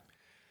 Okay.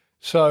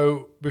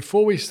 So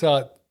before we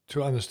start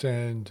to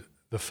understand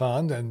the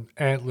fund and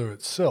Antler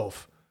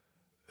itself,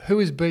 who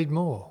is Bede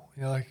Moore?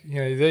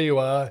 There you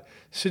are,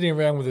 sitting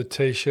around with a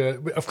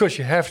T-shirt. Of course,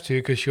 you have to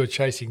because you're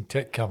chasing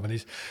tech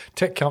companies.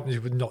 Tech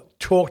companies would not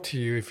talk to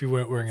you if you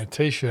weren't wearing a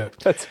T-shirt.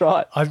 That's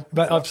right.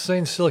 I've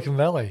seen Silicon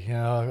Valley.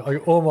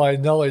 All my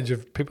knowledge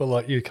of people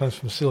like you comes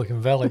from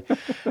Silicon Valley,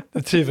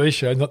 the TV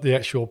show, not the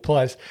actual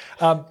place.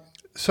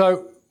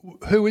 So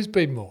who is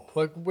Bede Moore?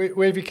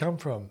 Where have you come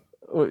from?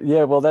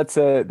 Yeah, well, that's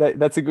a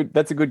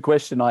good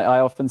question. I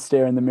often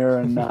stare in the mirror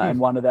and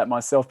wonder that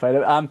myself,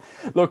 Peter.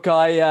 Look,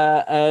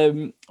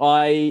 my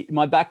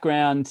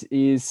background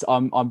is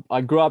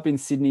I grew up in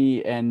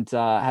Sydney and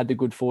had the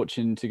good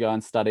fortune to go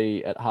and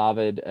study at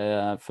Harvard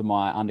for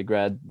my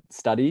undergrad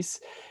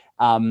studies.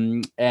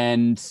 And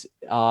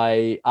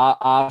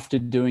after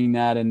doing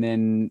that, and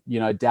then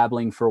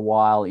dabbling for a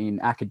while in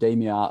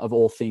academia of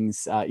all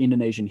things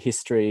Indonesian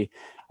history,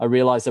 I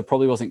realized I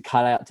probably wasn't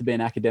cut out to be an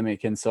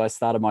academic. And so I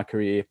started my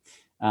career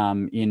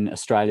in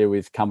Australia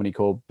with a company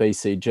called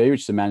BCG,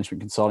 which is a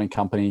management consulting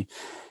company.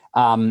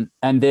 And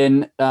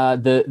then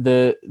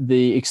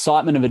the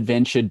excitement of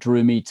adventure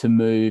drew me to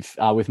move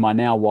with my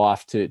now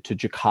wife to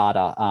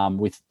Jakarta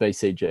with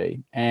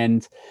BCG.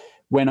 And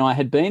when I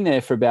had been there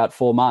for about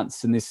 4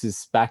 months, and this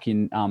is back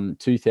in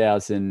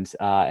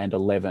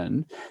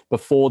 2011,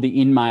 before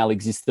the in-mail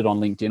existed on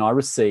LinkedIn, I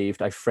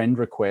received a friend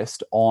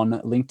request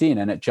on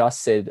LinkedIn, and it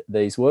just said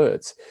these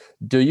words: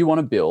 "Do you want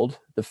to build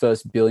the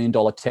first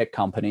billion-dollar tech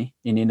company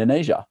in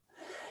Indonesia?"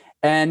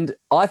 And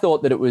I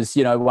thought that it was,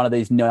 one of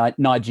these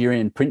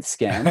Nigerian print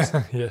scams,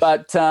 yes.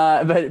 but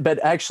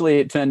actually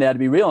it turned out to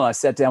be real. And I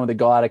sat down with a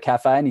guy at a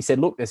cafe, and he said,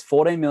 "Look, there's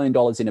 $14 million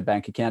in a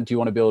bank account. Do you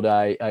want to build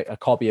a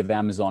copy of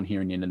Amazon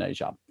here in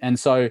Indonesia?" And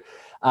so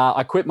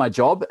I quit my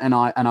job and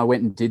I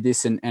went and did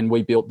this, and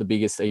we built the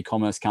biggest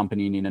e-commerce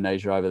company in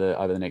Indonesia over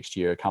the next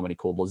year, a company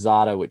called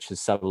Lazada, which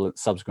has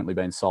subsequently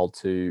been sold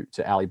to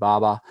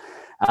Alibaba.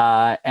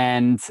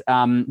 And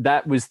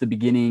that was the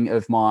beginning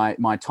of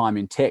my time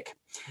in tech.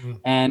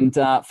 And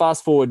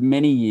fast forward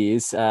many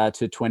years to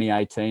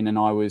 2018, and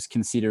I was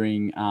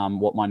considering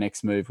what my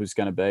next move was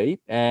going to be.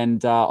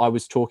 And I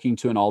was talking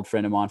to an old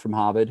friend of mine from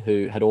Harvard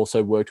who had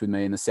also worked with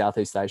me in the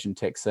Southeast Asian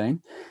tech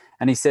scene.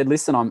 And he said,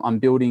 "Listen, I'm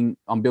building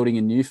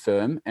a new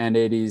firm, and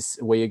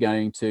we are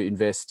going to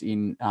invest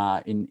in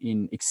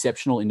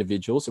exceptional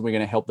individuals, and we're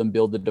going to help them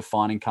build the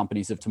defining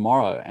companies of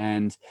tomorrow.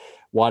 And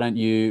why don't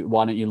you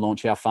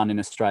launch our fund in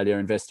Australia,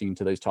 investing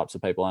into these types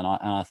of people?" And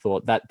I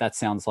thought that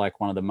sounds like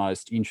one of the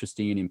most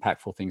interesting and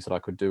impactful things that I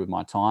could do with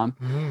my time.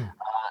 And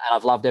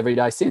I've loved every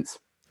day since.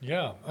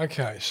 Yeah.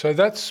 Okay. So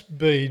that's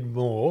Bede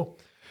Moore,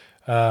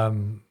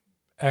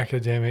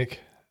 academic.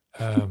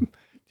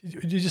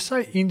 Did you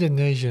say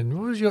Indonesian?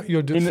 What was your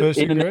first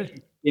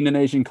degree?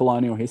 Indonesian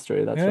colonial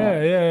history. That's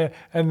right. Yeah.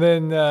 And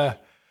then,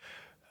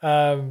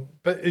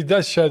 but it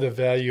does show the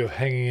value of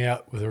hanging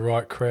out with the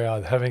right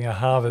crowd, having a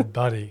Harvard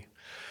buddy.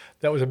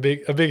 That was a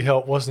big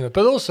help, wasn't it?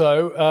 But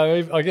also,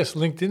 I guess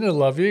LinkedIn will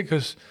love you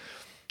because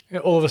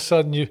all of a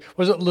sudden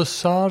was it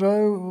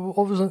Lazada?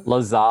 What was it?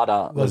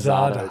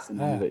 Lazada. Is the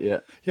name of it, yeah.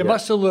 You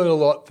must have learned a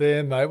lot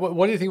there, mate.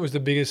 What do you think was the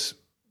biggest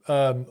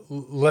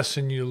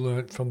lesson you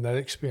learned from that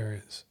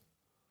experience?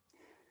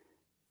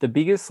 The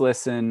biggest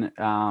lesson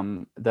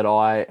that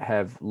I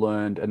have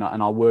learned, and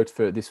I worked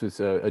for, this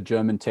was a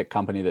German tech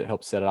company that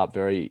helped set it up,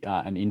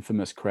 an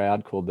infamous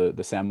crowd called the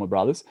Sandler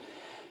Brothers.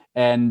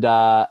 And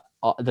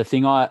the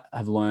thing I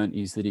have learned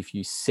is that if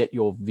you set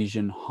your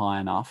vision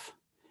high enough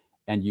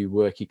and you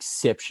work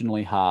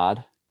exceptionally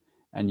hard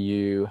and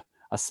you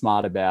are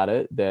smart about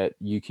it, that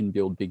you can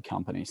build big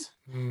companies.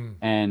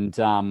 And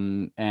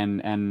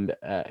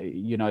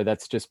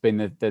that's just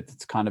been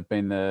that's kind of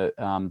been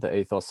the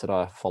ethos that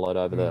I followed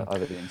over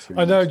the ensuing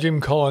I know years. Jim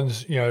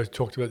Collins,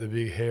 talked about the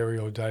big, hairy,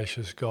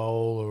 audacious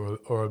goal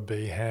or a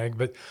BHAG,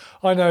 but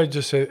I know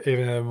just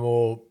even at a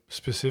more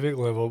specific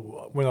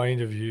level, when I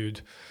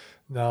interviewed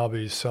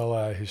Nabi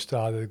Saleh, who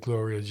started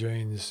Gloria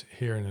Jeans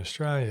here in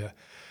Australia,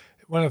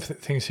 one of the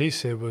things he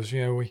said was,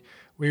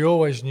 we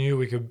always knew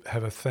we could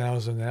have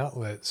 1,000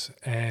 outlets,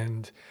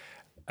 and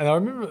I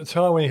remember at the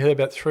time when he had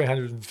about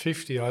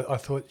 350, I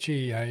thought,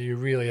 gee, you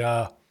really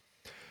are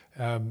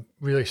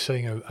really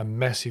setting a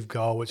massive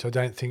goal, which I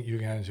don't think you're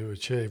going to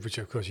achieve, which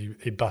of course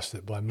he busted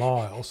it by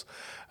miles.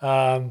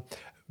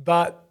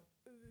 But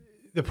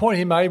the point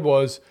he made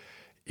was,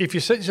 if you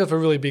set yourself a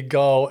really big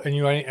goal and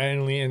you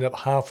only end up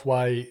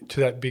halfway to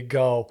that big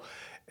goal,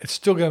 it's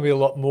still going to be a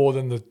lot more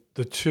than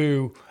the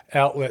two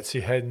outlets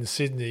he had in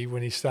Sydney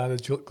when he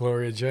started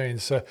Gloria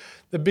Jeans. So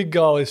the big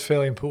goal is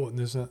fairly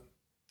important, isn't it?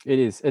 It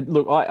is.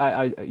 Look,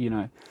 I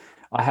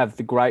have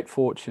the great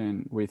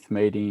fortune with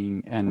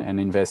meeting and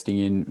investing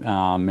in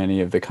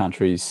many of the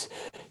country's,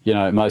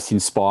 most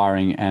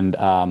inspiring and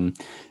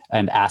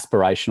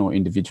aspirational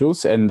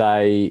individuals, and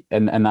they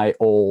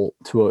all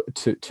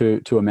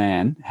to a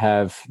man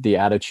have the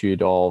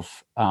attitude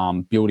of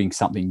building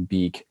something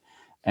big,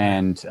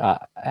 and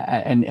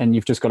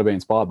you've just got to be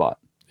inspired by it.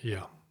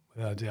 Yeah,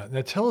 without a doubt.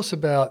 Now tell us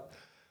about.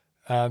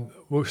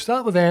 We'll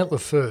start with Antler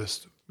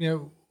first.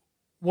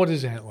 What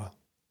is Antler?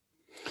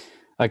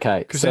 Okay,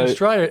 because in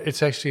Australia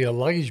it's actually a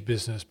luggage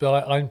business,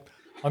 but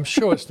I'm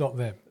sure it's not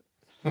them.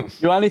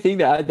 You only think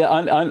that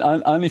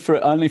only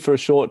for a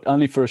short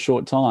time.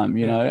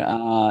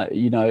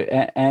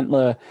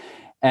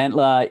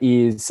 Antler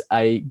is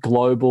a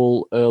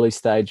global early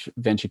stage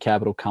venture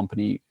capital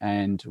company,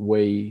 and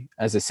we,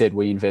 as I said,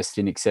 we invest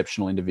in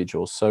exceptional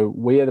individuals. So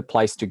we are the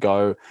place to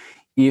go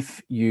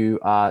if you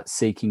are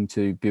seeking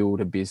to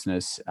build a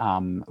business,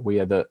 we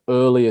are the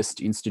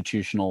earliest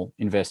institutional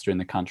investor in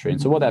the country.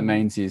 And so what that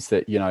means is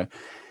that,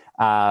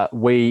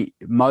 we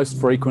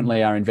most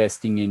frequently are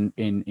investing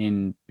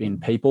in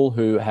people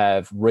who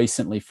have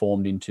recently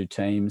formed into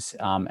teams,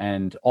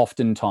 and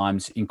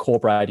oftentimes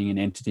incorporating an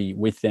entity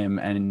with them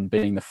and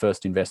being the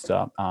first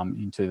investor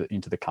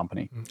into the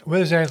company. Where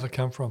does Antler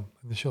come from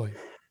initially?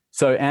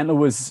 So Antler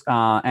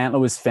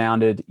was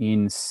founded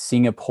in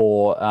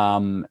Singapore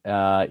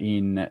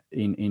in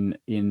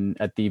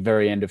at the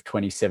very end of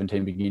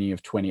 2017, beginning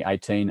of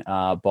 2018,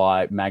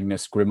 by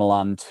Magnus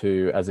Grimmeland,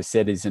 who, as I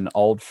said, is an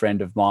old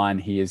friend of mine.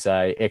 He is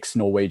a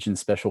ex-Norwegian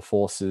Special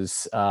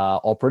Forces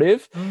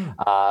operative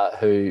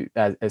who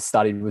has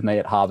studied with me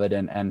at Harvard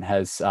and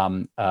has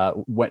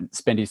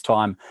spent his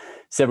time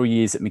several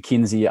years at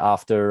McKinsey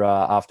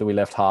after we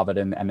left Harvard,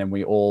 and then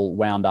we all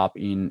wound up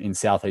in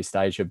Southeast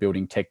Asia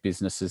building tech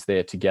businesses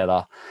there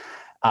together.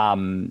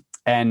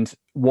 And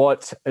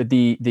what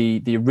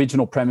the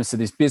original premise of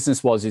this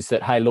business is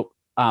that, hey, look,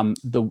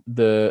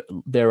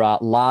 there are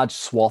large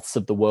swaths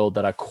of the world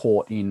that are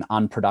caught in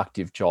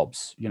unproductive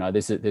jobs.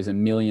 There's a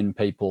million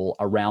people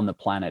around the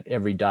planet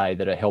every day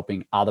that are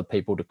helping other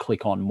people to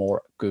click on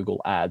more Google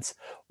ads.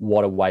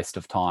 What a waste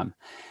of time.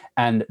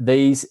 And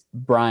these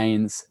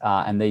brains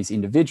and these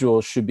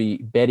individuals should be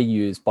better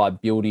used by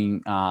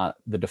building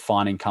the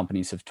defining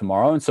companies of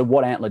tomorrow. And so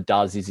what Antler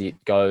does is it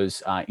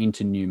goes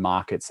into new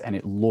markets and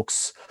it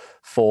looks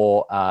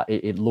for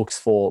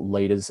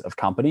leaders of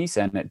companies,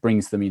 and it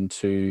brings them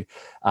into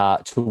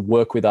to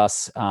work with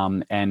us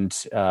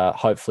and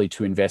hopefully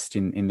to invest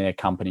in their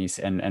companies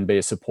and be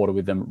a supporter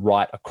with them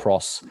right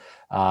across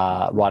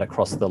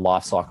the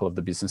life cycle of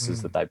the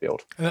businesses that they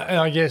build. And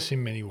I guess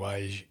in many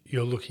ways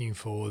you're looking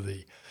for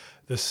the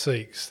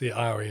Seeks, the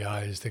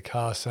REAs, the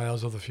car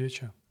sales of the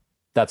future.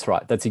 That's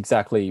right. That's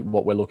exactly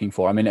what we're looking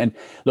for. I mean, and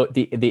look,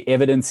 the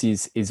evidence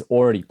is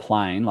already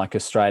plain. Like,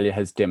 Australia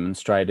has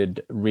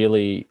demonstrated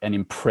really an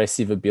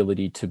impressive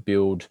ability to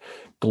build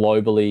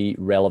globally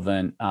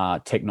relevant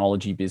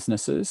technology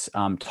businesses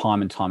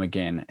time and time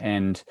again.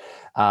 And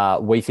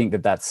we think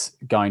that that's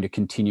going to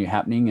continue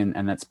happening.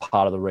 And that's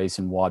part of the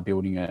reason why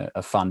building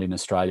a fund in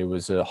Australia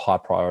was a high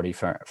priority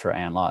for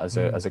Antler as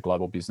a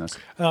global business.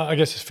 I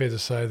guess it's fair to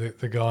say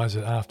that the guys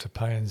at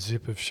Afterpay and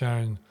Zip have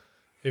shown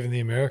even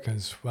the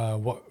Americans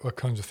what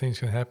kinds of things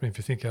can happen if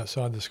you think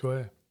outside the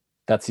square.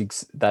 That's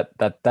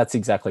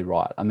exactly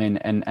right. I mean,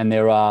 and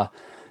there are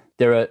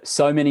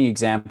so many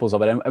examples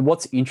of it. And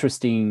what's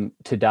interesting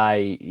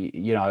today,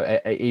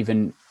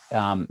 even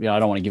I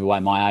don't want to give away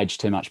my age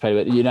too much,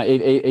 Peter, but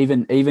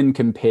even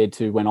compared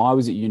to when I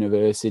was at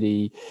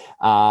university,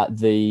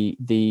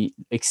 the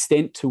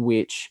extent to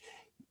which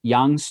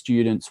young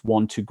students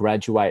want to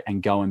graduate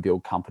and go and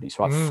build companies,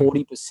 right?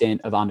 40%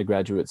 of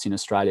undergraduates in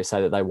Australia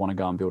say that they want to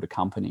go and build a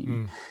company.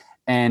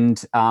 And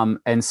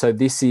so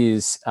this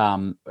is,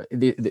 I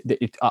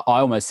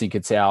almost think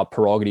it's our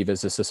prerogative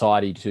as a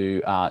society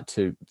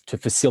to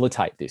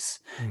facilitate this,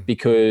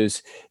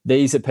 because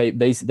these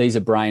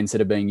are brains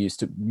that are being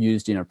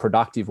used in a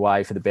productive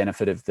way for the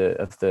benefit of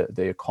the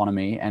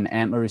economy, and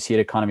Antler is here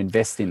to kind of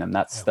invest in them.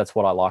 That's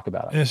what I like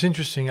about it. And it's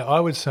interesting. I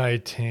would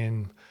say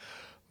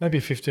maybe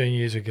 15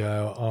 years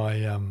ago,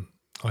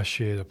 I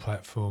shared a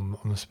platform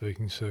on the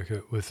speaking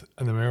circuit with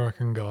an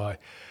American guy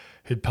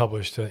who'd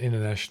published an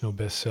international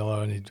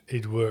bestseller, and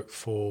he'd worked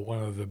for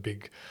one of the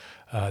big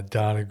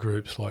data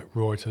groups like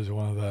Reuters or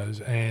one of those,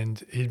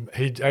 and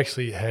he'd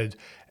actually had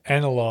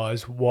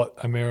analysed what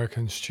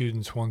American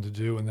students wanted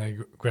to do when they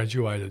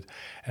graduated,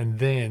 and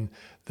then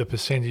the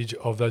percentage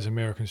of those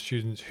American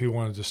students who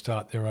wanted to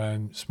start their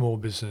own small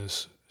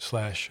business /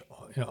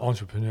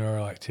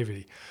 entrepreneurial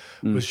activity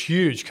was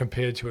huge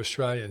compared to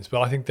Australians.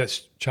 But I think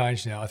that's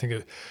changed now. I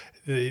think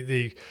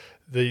the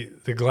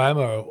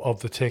glamour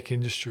of the tech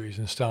industries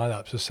and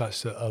startups is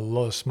such that a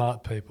lot of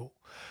smart people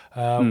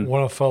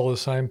want to follow the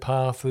same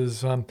path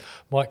as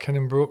Mike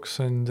Cannon-Brookes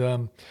and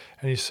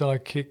his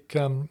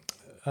sidekick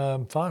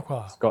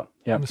Farquhar. Scott,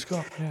 yeah.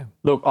 Scott, yeah.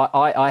 Look,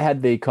 I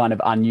had the kind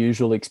of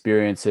unusual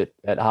experience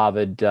at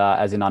Harvard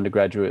as an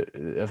undergraduate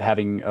of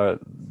having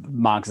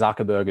Mark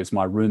Zuckerberg as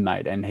my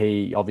roommate, and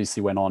he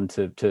obviously went on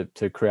to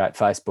create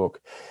Facebook,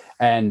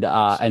 and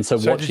so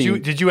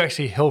watching. Did you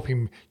actually help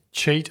him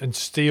cheat and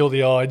steal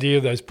the idea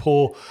of those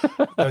poor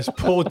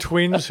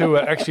twins who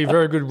are actually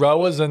very good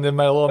rowers and they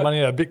made a lot of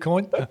money out of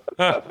Bitcoin?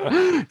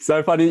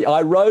 So funny.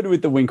 I rode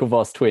with the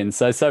Winklevoss twins.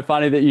 So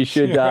funny that you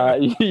should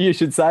you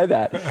should say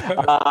that.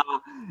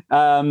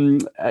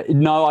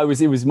 No,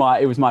 it was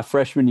my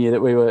freshman year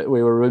that we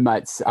were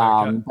roommates.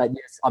 Okay. But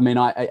yes, I mean,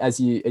 as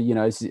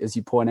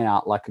you point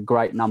out, like, a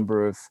great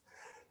number of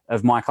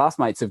my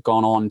classmates have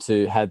gone on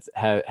to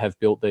have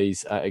built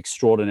these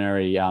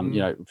extraordinary,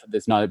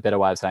 there's no better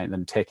way of saying it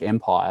than tech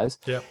empires.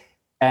 Yeah.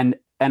 And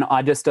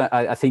I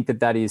think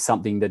that is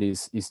something that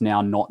is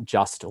now not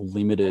just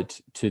limited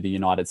to the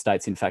United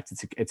States. In fact,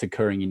 it's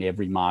occurring in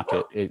every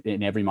market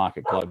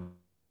globally.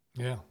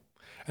 Yeah.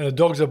 And the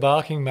dogs are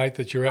barking, mate,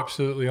 that you're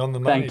absolutely on the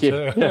money Thank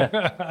you. too.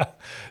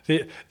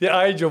 Yeah.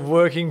 The age of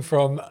working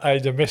from a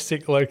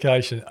domestic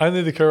location.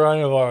 Only the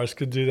coronavirus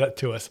could do that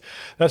to us.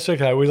 That's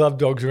okay. We love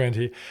dogs around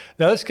here.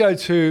 Now let's go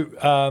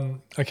to,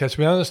 okay, so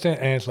we understand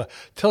Antler.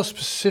 Tell us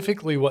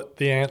specifically what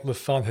the Antler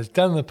Fund has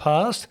done in the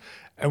past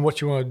and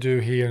what you want to do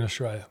here in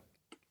Australia.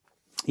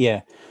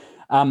 Yeah.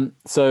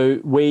 So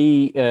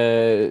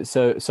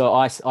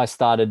I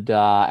started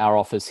our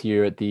office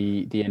here at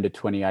the end of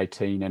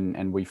 2018,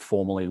 and we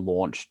formally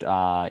launched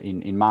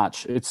in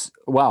March. It's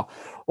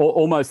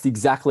almost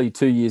exactly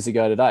 2 years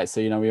ago today. So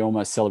we're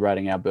almost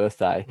celebrating our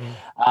birthday.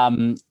 At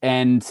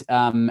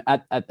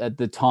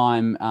the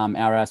time,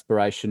 our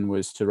aspiration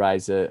was to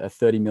raise a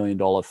 $30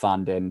 million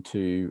fund and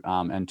to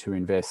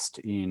invest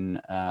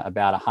in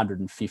about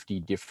 150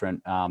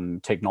 different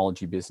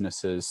technology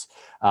businesses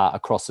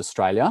across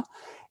Australia.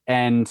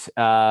 And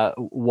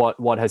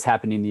what has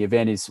happened in the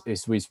event is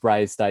we've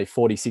raised a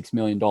 $46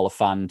 million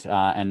fund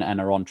and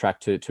are on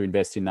track to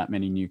invest in that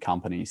many new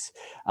companies,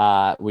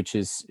 which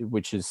is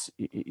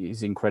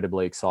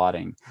incredibly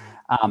exciting.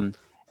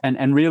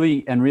 And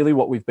really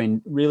what we've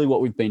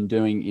been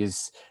doing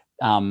is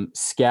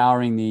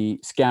scouring the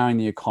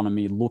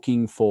economy,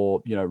 looking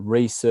for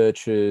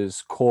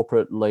researchers,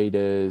 corporate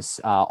leaders,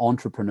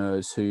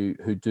 entrepreneurs who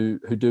do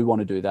want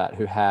to do that,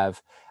 who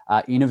have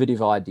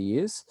innovative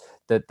ideas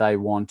that they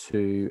want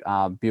to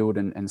build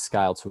and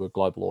scale to a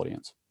global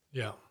audience.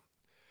 Yeah.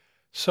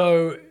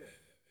 So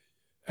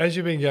as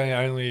you've been going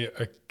only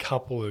a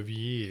couple of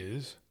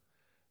years,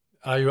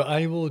 are you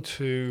able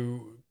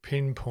to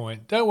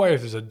pinpoint, don't worry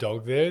if there's a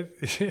dog there.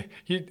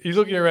 You're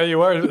looking around, you're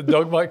worried that the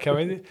dog might come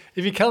in.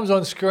 If he comes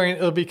on screen,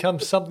 it'll become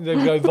something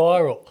that'll go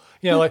viral.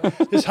 Like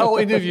this whole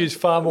interview is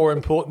far more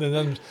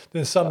important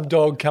than some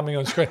dog coming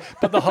on screen.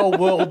 But the whole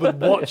world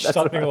would watch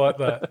something like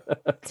that.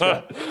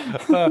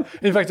 Right.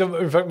 In fact,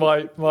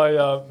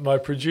 my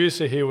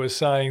producer here was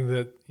saying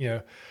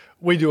that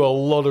we do a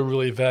lot of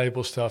really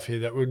valuable stuff here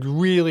that would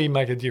really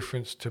make a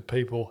difference to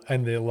people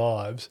and their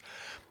lives.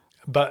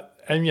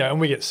 And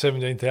we get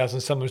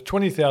 17,000, sometimes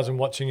 20,000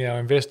 watching our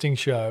investing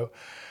show,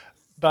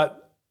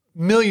 but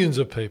millions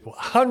of people,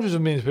 hundreds of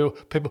millions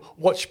of people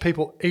watch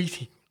people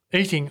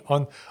eating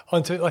on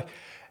TV.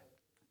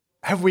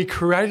 Have we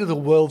created a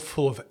world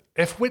full of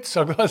F-wits?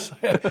 I've got to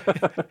say,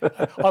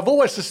 I've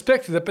always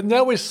suspected it, but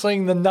now we're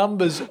seeing the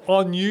numbers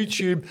on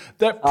YouTube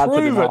that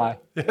prove it.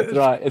 That's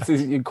right. It's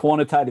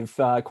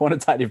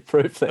quantitative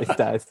proof these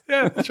days.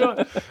 Yeah, that's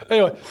right.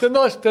 Anyway,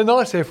 they're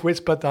nice F-wits,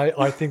 but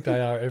I think they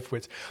are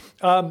F-wits.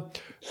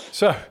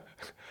 So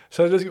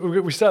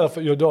we start off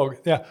at your dog.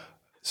 Now,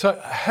 so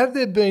have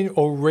there been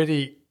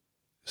already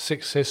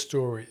success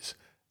stories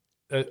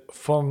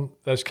from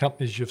those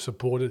companies you've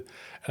supported,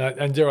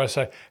 and dare I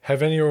say,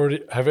 have any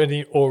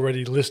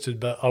already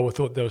listed? But I would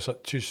thought there was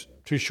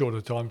too short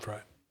a time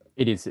frame.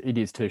 It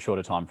is too short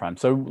a time frame.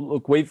 So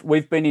look, we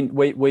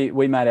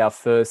made our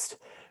first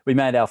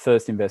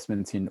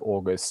investments in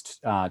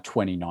August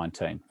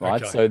 2019,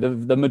 right? Okay. So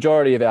the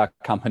majority of our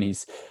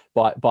companies,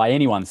 by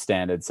anyone's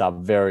standards, are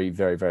very,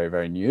 very, very,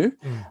 very new,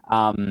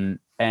 and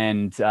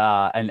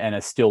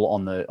are still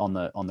on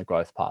the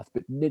growth path.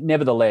 But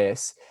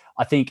nevertheless,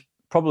 I think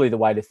probably the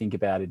way to think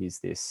about it is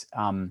this.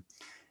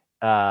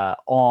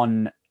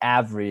 On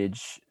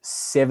average,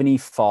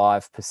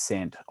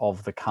 75%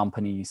 of the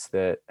companies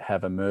that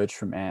have emerged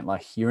from Antler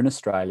here in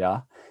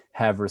Australia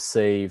have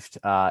received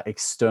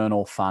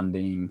external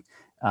funding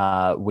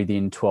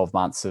within 12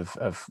 months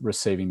of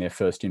receiving their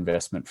first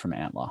investment from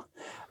Antler.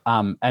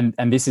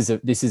 And this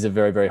is a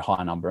very, very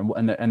high number.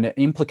 And the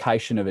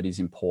implication of it is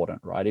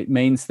important, right? It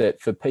means that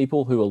for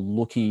people who are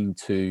looking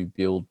to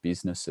build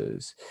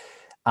businesses,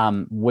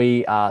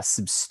 we are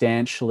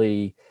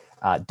substantially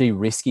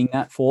de-risking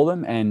that for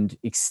them and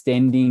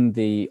extending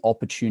the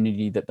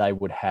opportunity that they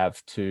would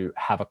have to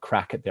have a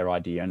crack at their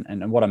idea.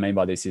 And what I mean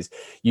by this is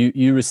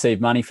you receive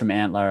money from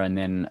Antler and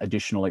then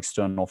additional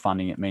external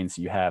funding. It means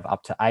you have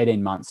up to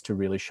 18 months to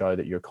really show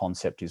that your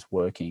concept is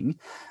working.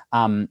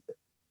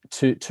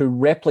 To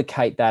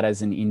replicate that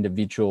as an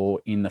individual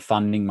in the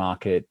funding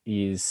market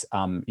is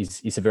a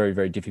very,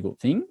 very difficult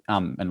thing,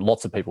 and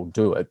lots of people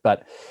do it,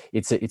 but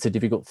it's a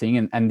difficult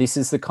thing, and this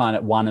is the kind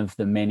of one of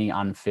the many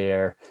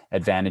unfair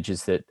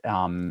advantages that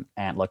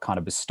Antler kind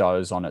of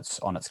bestows on its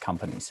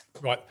companies.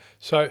 Right.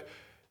 So,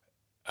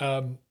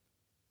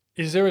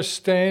 is there a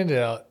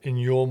standout in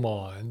your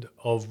mind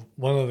of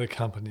one of the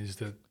companies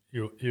that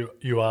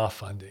you are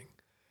funding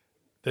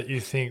that you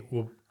think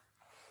will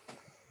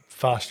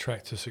fast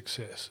track to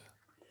success?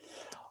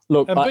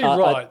 Look, and be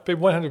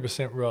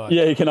 100% right.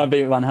 Yeah, can I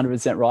be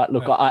 100% right?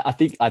 Look, yeah. I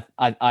think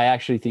I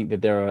actually think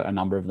that there are a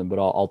number of them, but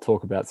I'll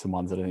talk about some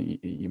ones that I think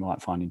you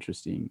might find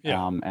interesting,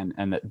 yeah.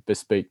 And that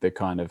bespeak the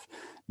kind of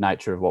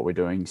nature of what we're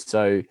doing.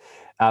 So,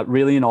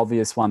 really, an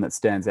obvious one that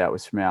stands out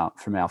was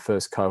from our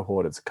first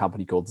cohort. It's a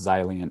company called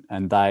Zalient,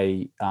 and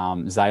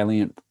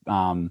Zalient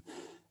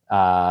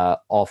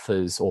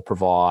offers or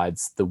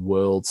provides the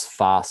world's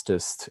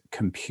fastest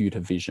computer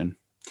vision.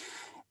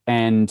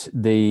 And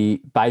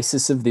the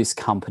basis of this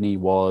company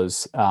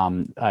was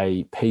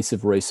a piece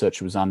of research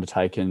that was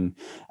undertaken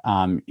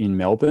in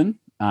Melbourne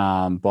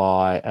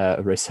by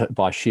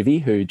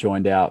Shivy, who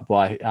joined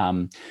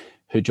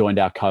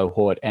our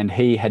cohort, and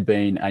he had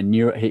been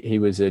he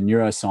was a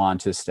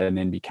neuroscientist and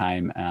then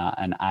became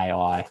an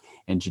AI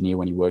engineer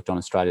when he worked on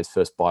Australia's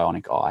first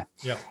bionic eye.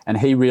 Yep. And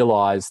he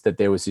realized that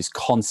there was this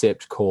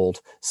concept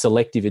called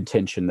selective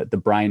attention that the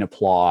brain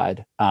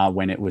applied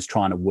when it was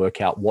trying to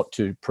work out what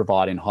to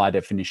provide in high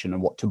definition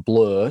and what to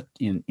blur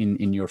in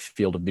your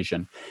field of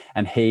vision.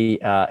 And he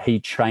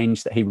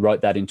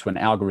wrote that into an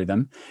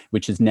algorithm,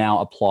 which is now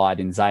applied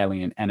in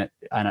Xalient, and it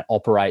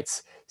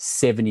operates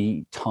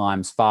 70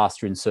 times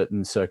faster in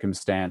certain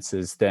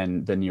circumstances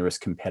than the nearest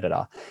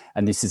competitor.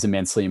 And this is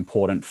immensely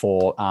important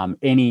for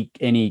any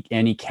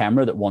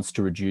camera that wants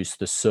to reduce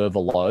the server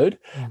load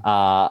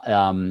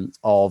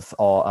of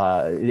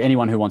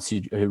anyone who wants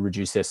to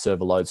reduce their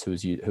server loads who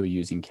are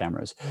using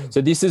cameras.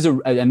 So this is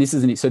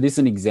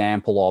an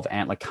example of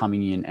Antler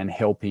coming in and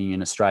helping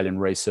an Australian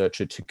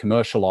researcher to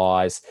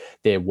commercialize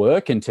their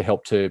work and to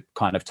help to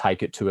kind of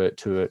take it to a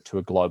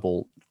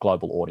global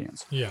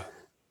audience. Yeah.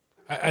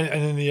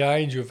 And in the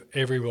age of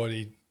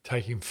everybody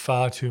taking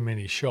far too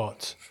many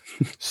shots,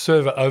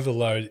 server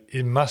overload,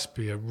 it must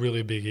be a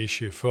really big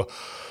issue for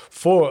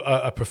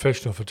a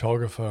professional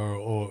photographer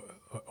or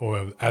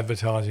an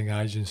advertising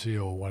agency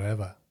or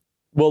whatever.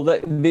 Well,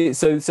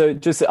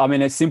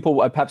 a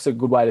simple, perhaps a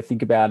good way to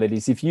think about it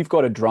is if you've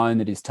got a drone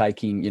that is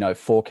taking,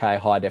 4K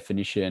high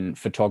definition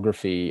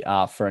photography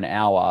for an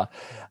hour,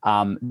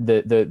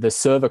 the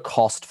server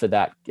cost for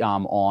that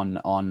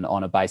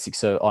on a basic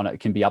it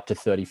can be up to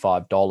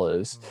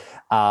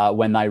 $35.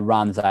 When they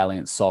run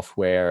Xalient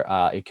software,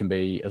 it can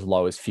be as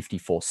low as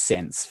 54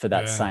 cents for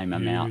that same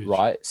amount,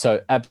 right? So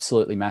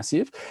absolutely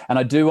massive. And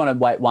I do want to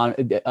wait one.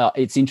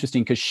 It's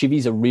interesting because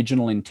Shivy's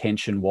original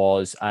intention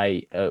was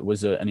an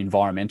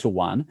environmental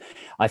one.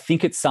 I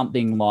think it's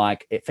something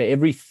like for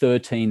every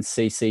 13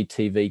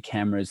 CCTV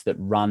cameras that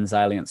run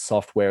Xalient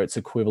software, it's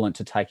equivalent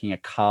to taking a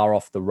car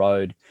off the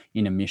road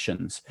in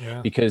emissions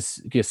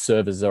because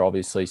servers are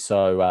obviously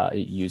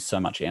use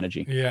so much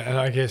energy. Yeah, and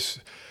I guess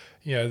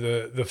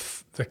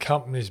the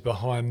companies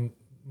behind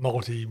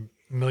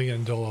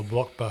multi-million-dollar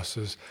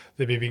blockbusters,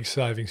 there'd be big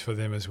savings for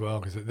them as well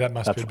because that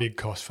must be a big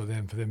cost for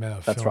them for the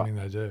amount of filming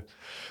they do.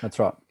 That's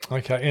right.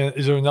 Okay, and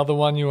is there another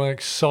one you want to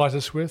excite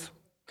us with?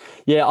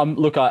 Yeah,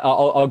 look,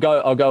 I'll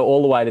go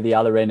all the way to the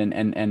other end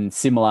and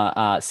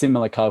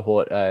similar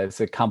cohort. It's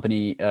a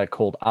company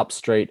called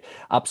Upstreet.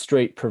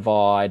 Upstreet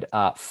provide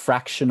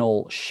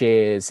fractional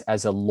shares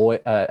as a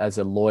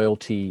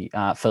loyalty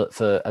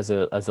as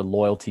a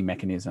loyalty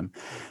mechanism.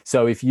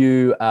 So if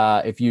you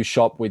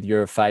shop with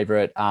your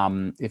favorite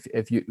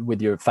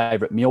with your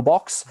favorite meal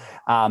box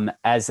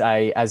as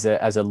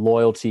a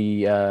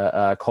loyalty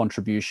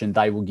contribution,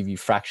 they will give you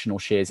fractional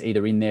shares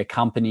either in their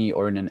company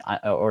or in an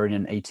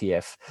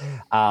ETF.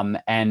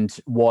 And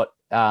what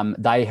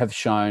they have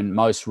shown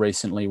most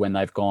recently when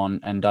they've gone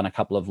and done a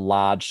couple of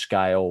large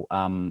scale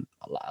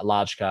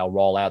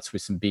rollouts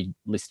with some big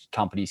listed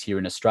companies here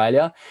in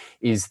Australia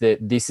is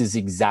that this is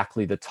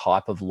exactly the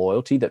type of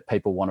loyalty that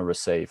people want to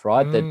receive,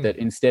 right? That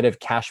instead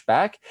of cash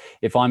back,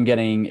 if I'm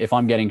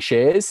getting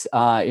shares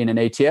in an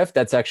ETF,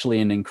 that's actually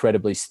an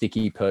incredibly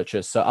sticky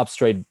purchase. So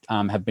Upstreet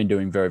have been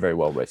doing very, very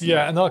well recently.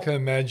 Yeah, and I can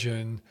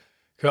imagine,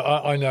 'cause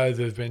I know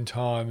there's been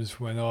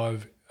times when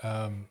I've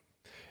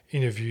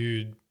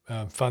interviewed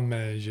fund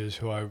managers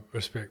who I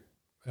respect,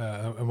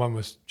 and one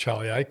was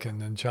Charlie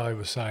Aiken, and Charlie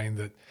was saying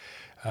that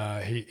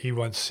he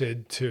once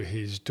said to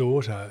his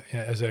daughter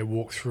as they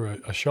walked through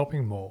a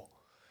shopping mall,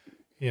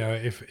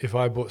 if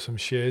I bought some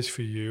shares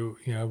for you,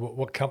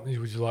 what companies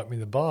would you like me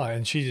to buy?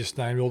 And she just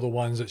named all the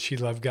ones that she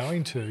loved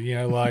going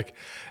to, like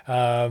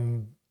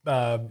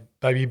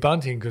Baby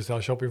Bunting because they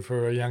were shopping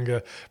for a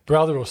younger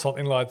brother or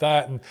something like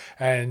that,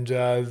 and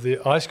the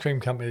ice cream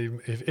company.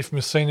 If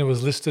Messina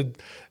was listed,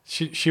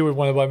 she would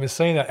want to buy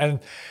Messina. And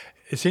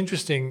it's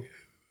interesting.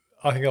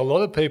 I think a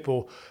lot of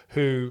people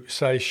who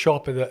say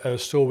shop at a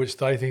store which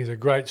they think is a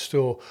great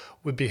store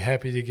would be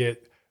happy to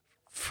get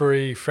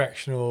free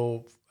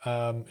fractional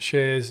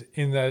shares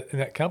in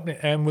that company,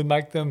 and would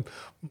make them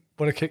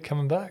want to keep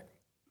coming back.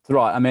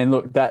 Right. I mean,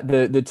 look, that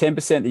the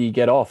 10% that you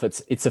get off,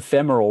 it's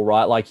ephemeral,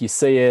 right? Like you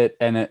see it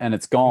and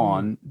it's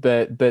gone.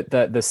 But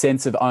the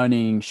sense of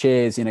owning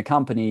shares in a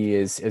company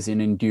is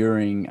an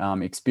enduring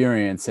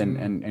experience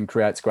and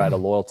creates greater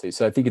loyalty.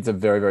 So I think it's a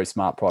very, very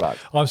smart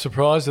product. I'm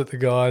surprised that the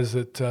guys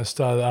that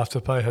started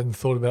Afterpay hadn't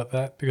thought about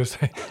that because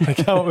they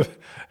come up with.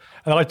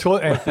 And I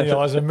taught Anthony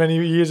Eisen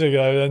many years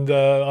ago, and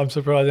I'm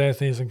surprised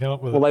Anthony hasn't come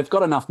up with it. Well, they've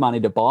got enough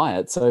money to buy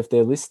it, so if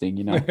they're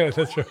listening,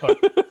 That's right.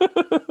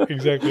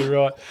 Exactly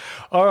right.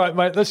 All right,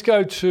 mate, let's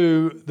go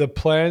to the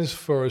plans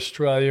for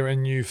Australia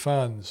and new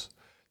funds.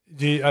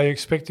 Are you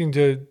expecting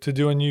to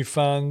do a new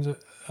fund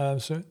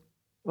soon?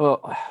 Oh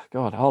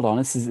God, hold on.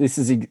 This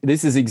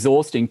is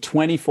exhausting.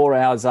 24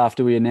 hours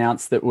after we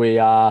announced that we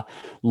are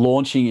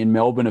launching in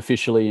Melbourne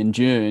officially in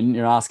June,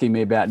 you're asking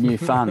me about new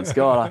funds.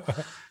 God,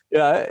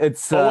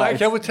 It's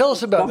okay. Well, tell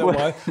us about that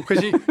one,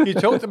 because you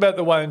talked about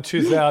the one in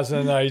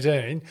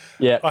 2018.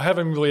 Yeah. I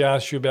haven't really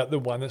asked you about the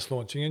one that's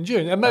launching in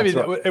June, and maybe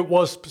it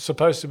was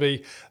supposed to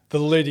be the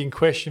leading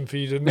question for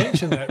you to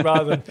mention that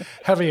rather than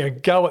having a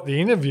go at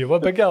the interviewer.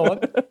 But go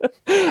on.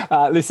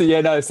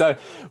 Listen, so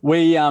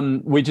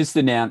we just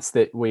announced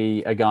that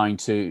we are going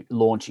to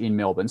launch in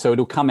Melbourne. So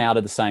it'll come out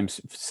of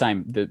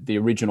the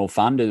original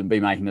fund. It'll be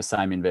making the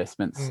same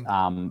investments,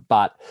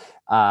 but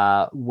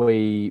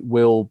we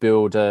will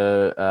build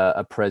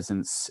a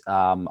presence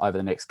over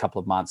the next couple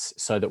of months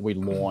so that we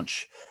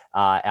launch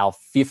our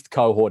 5th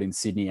cohort in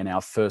Sydney and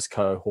our first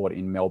cohort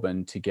in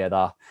Melbourne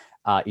together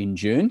in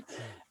June.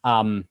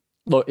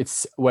 Look,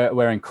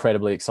 we're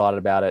incredibly excited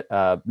about it.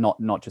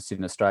 Not just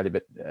in Australia,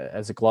 but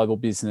as a global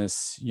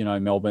business.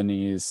 Melbourne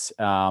is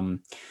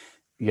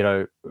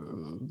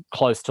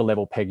close to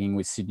level pegging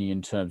with Sydney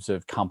in terms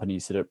of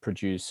companies that it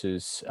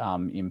produces,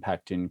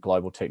 impact in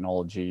global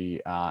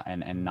technology,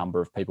 and number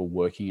of people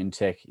working in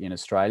tech in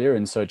Australia.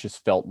 And so it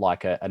just felt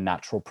like a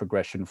natural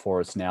progression for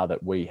us now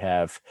that we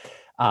have,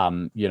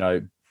 now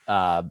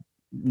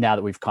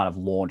that we've kind of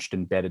launched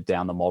and bedded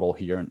down the model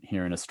here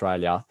in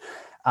Australia.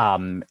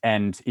 And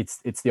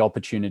it's the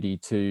opportunity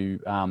to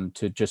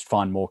just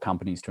find more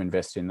companies to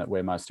invest in that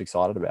we're most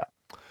excited about.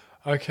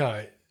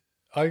 Okay.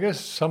 I guess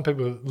some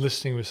people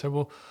listening would say,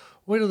 well,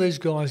 where do these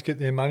guys get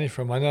their money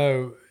from? I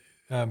know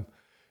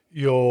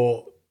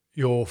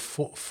your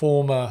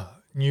former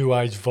New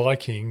Age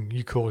Viking,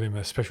 you called him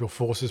a special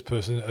forces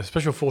person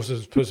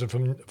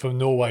from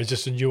Norway is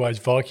just a New Age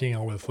Viking, I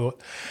would have thought.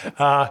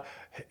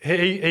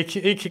 He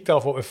kicked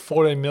off with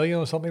 14 million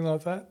or something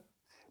like that?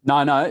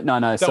 No.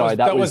 Sorry,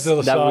 that was the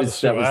Lazada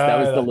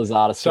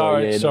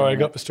story. Sorry, I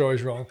got the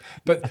stories wrong.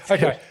 But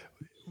okay,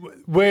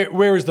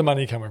 where is the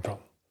money coming from?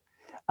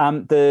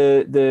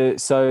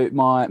 So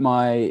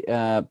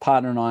my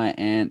partner and I,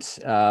 Ant,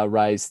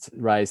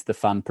 raised the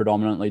fund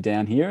predominantly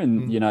down here,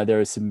 and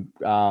there are some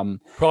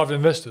private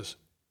investors.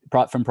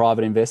 From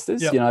private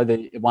investors. Yep.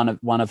 One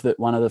of the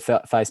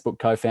Facebook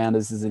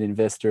co-founders is an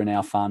investor in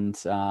our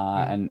fund,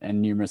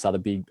 and numerous other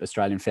big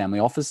Australian family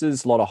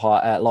offices. A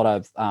lot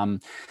of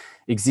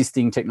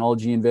existing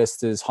technology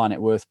investors, high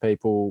net worth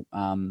people.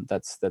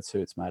 That's who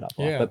it's made up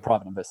of. But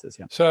private investors,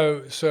 yeah.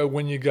 So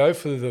when you go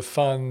for the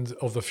fund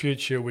of the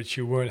future, which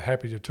you weren't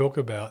happy to talk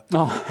about,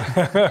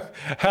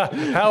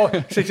 how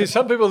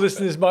some people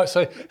listening to this might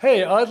say,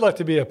 "Hey, I'd like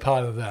to be a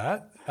part of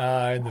that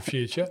in the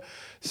future."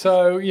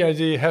 So do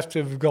you have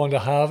to have gone to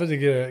Harvard to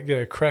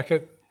get a crack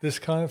at this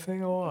kind of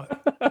thing, or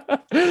what?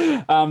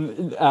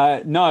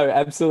 No,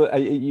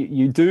 absolutely.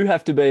 You do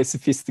have to be a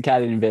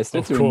sophisticated investor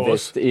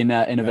invest in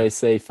a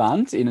VC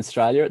fund in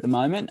Australia at the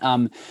moment.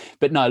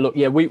 But no, look,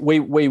 we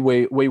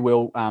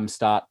will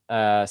start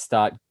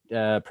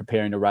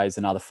preparing to raise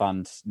another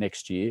fund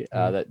next year.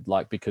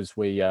 Because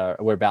we're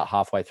about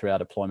halfway through our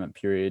deployment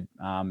period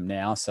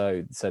now,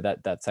 so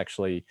that's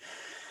actually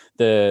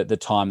the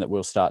time that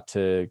we'll start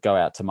to go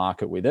out to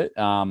market with it.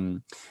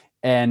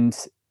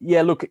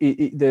 Yeah, look,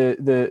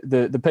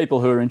 the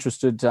people who are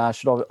interested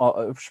should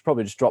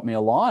probably just drop me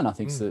a line. I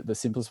think it's the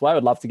simplest way.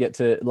 I'd love to get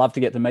to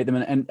meet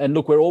them. And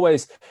look, we're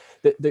always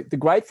the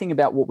great thing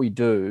about what we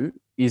do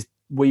is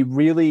we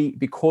really,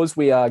 because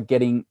we are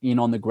getting in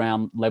on the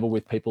ground level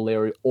with people,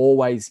 there are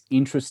always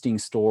interesting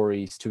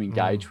stories to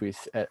engage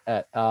with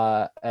at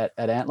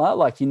Antler.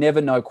 Like, you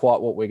never know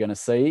quite what we're going to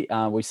see.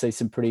 We see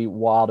some pretty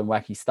wild and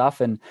wacky stuff,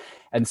 and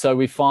so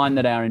we find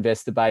that our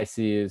investor base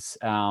is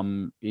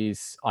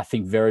I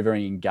think very,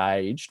 very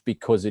engaged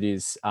because it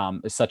is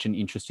such an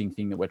interesting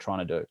thing that we're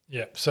trying to do.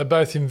 Yeah. So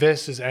both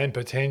investors and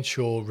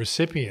potential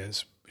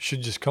recipients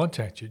should just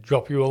contact you,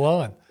 drop you a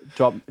line.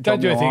 Don't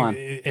do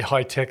anything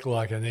high tech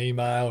like an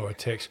email or a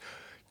text.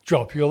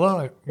 Drop you a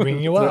line,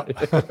 ring you up.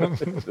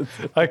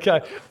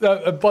 Okay.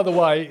 By the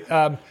way,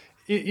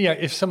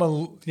 if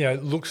someone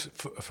looks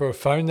for a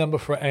phone number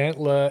for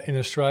Antler in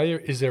Australia,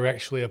 is there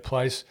actually a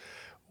place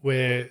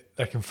where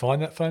they can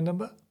find that phone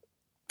number?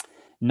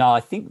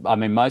 No,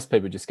 most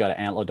people just go to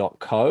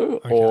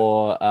antler.co,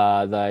 or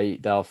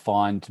they'll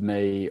find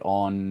me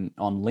on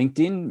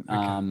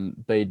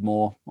LinkedIn, Bede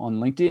Moore on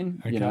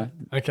LinkedIn.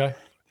 Okay. Yeah.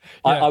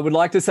 I would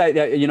like to say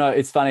that,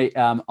 it's funny.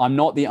 I'm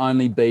not the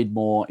only Bede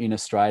Moore in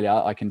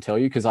Australia, I can tell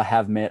you, because I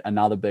have met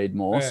another Bede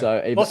Moore. Yeah.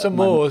 So lots of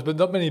Moores, but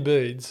not many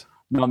Bedes.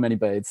 Not many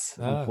Bedes,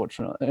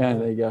 unfortunately. Yeah,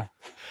 there you go.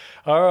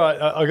 All right,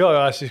 I got to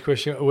ask this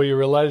question. Were you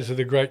related to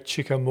the great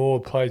Chica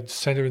Moore, played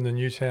centre in the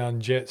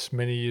Newtown Jets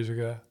many years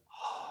ago?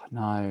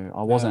 No,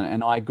 I wasn't,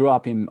 and I grew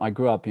up in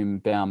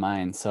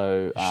Balmain,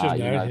 so you should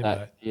know him,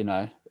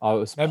 mate. I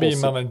was maybe your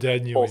mum and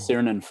dad knew Paul him.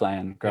 Sirenen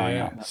fan growing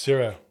up.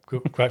 Ciro,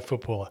 great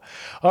footballer.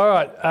 All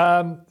right,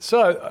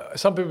 so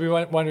some people be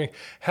wondering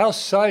how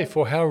safe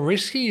or how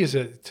risky is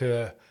it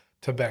to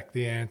back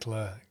the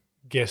Antler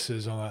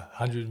guesses on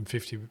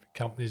 150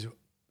 companies,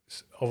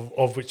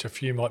 of which a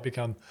few might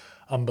become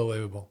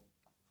unbelievable.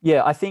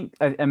 Yeah, I think.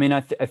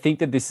 I think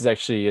that this is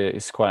actually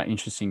is quite an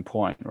interesting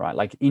point, right?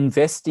 Like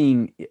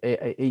investing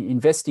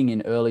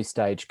in early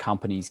stage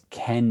companies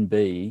can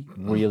be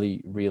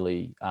really,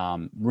 really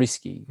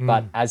risky,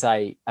 but as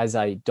a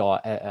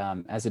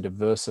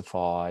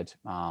diversified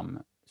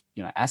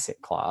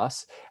asset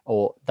class,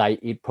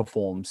 it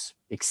performs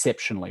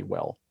exceptionally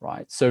well,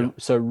 right? So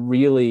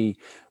really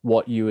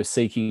what you are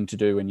seeking to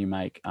do when you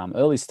make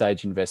early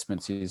stage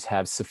investments is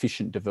have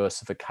sufficient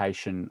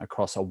diversification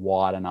across a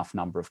wide enough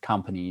number of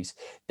companies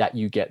that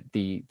you get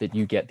the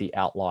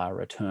outlier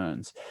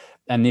returns.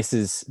 And this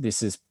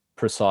is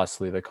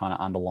precisely the kind of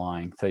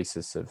underlying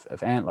thesis of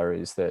Antler,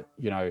 is that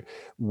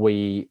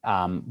we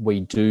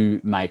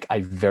do make a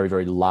very,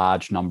 very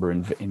large number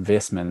of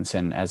investments,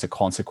 and as a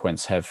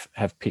consequence have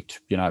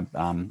picked a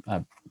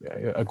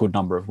good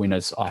number of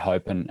winners, I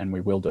hope, and we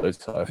will do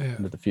so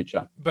into the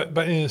future. But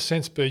in a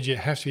sense, Bede, you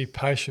have to be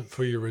patient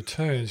for your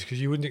returns,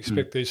 because you wouldn't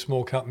expect these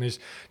small companies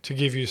to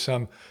give you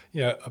some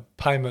a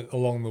payment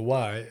along the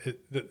way.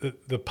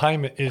 The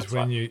payment is That's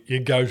when right. you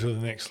go to the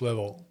next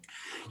level.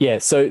 Yeah,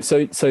 so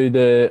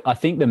I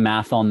think the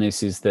math on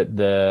this is that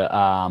the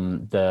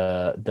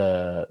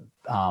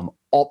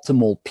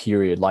optimal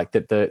period, like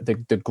that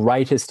the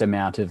greatest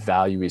amount of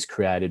value is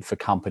created for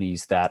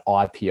companies that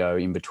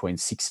IPO in between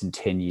 6 and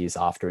 10 years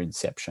after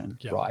inception,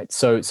 right?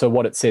 So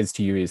what it says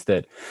to you is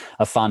that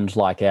a fund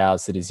like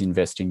ours that is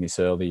investing this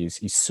early is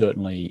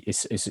certainly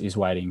is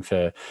waiting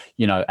for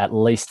at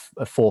least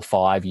 4 or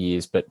 5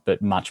 years, but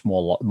much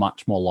more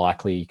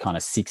likely kind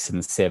of 6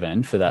 and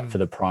 7 for that for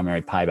the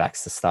primary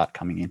paybacks to start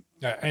coming in.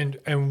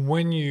 And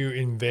when you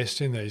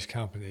invest in these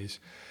companies,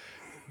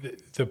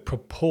 the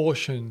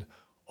proportion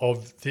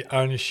of the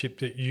ownership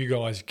that you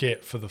guys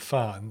get for the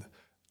fund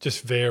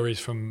just varies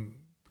from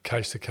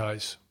case to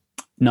case.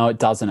 No, it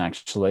doesn't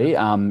actually.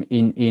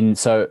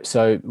 So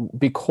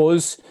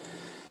because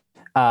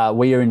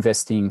we are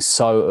investing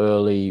so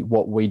early,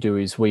 what we do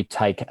is we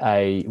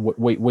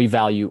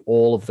value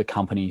all of the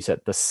companies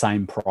at the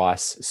same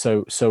price.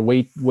 So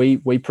we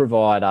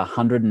provide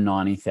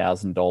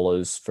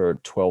 $190,000 for a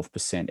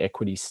 12%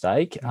 equity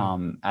stake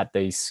at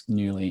these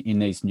newly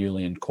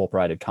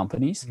incorporated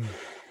companies.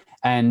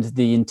 And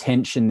the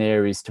intention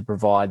there is to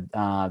provide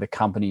the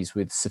companies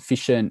with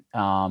sufficient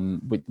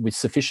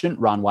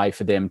runway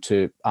for them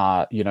to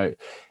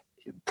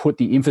put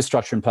the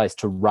infrastructure in place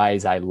to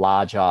raise a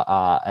larger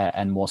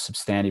and more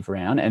substantive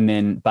round,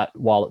 but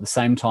while at the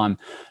same time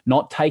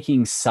not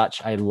taking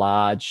such a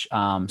large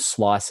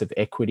slice of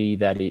equity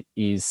that it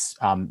is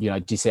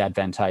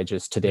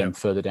disadvantageous to them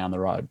further down the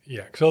road.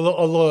 Yeah, because a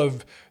lot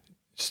of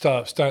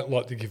startups don't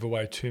like to give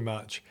away too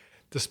much,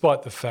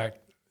 despite the fact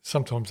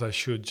sometimes they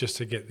should, just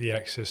to get the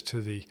access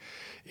to the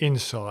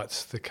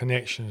insights, the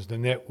connections, the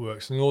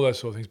networks, and all those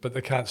sort of things. But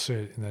they can't see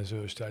it in those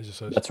early stages.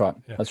 So that's right.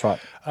 Yeah. That's right.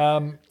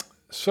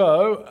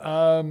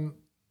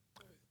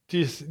 Do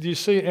you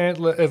see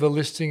Antler ever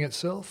listing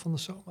itself on the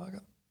stock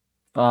market?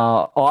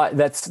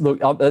 That's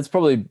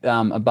probably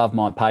above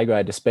my pay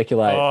grade to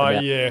speculate.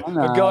 A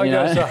guy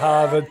goes to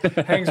Harvard,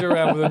 hangs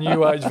around with a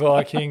New Age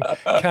Viking,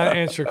 can't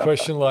answer a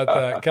question like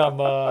that.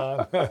 Come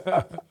on.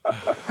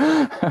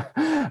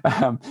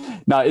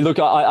 No, look,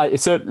 I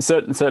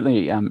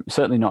certainly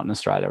not in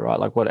Australia, right?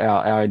 Like what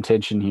our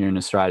intention here in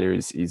Australia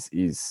is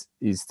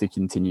to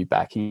continue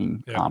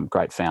backing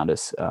great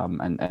founders,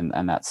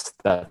 and that's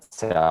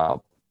our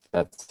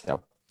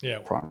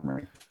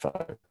primary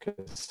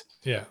focus.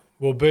 Yeah.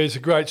 Well, Bede, it's a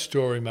great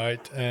story,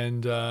 mate,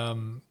 and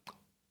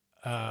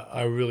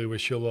I really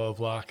wish you a lot of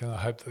luck, and I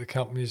hope that the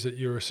companies that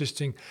you're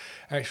assisting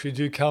actually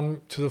do come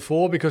to the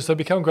fore, because they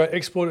become great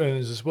export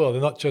earners as well.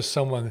 They're not just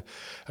a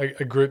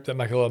group that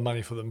make a lot of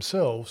money for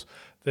themselves.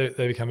 They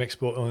become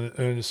export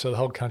earners, so the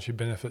whole country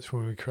benefits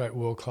when we create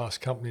world-class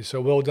companies.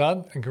 So well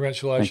done, and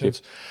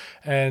congratulations.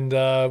 And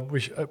we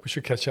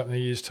should catch up in a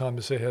year's time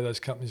to see how those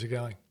companies are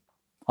going.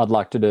 I'd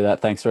like to do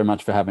that. Thanks very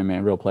much for having me.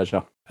 A real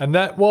pleasure. And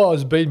that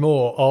was Bede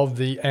Moore of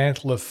the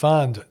Antler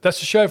Fund. That's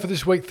the show for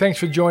this week. Thanks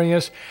for joining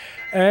us.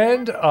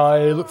 And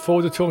I look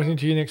forward to talking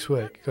to you next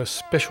week. Got a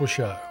special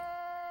show.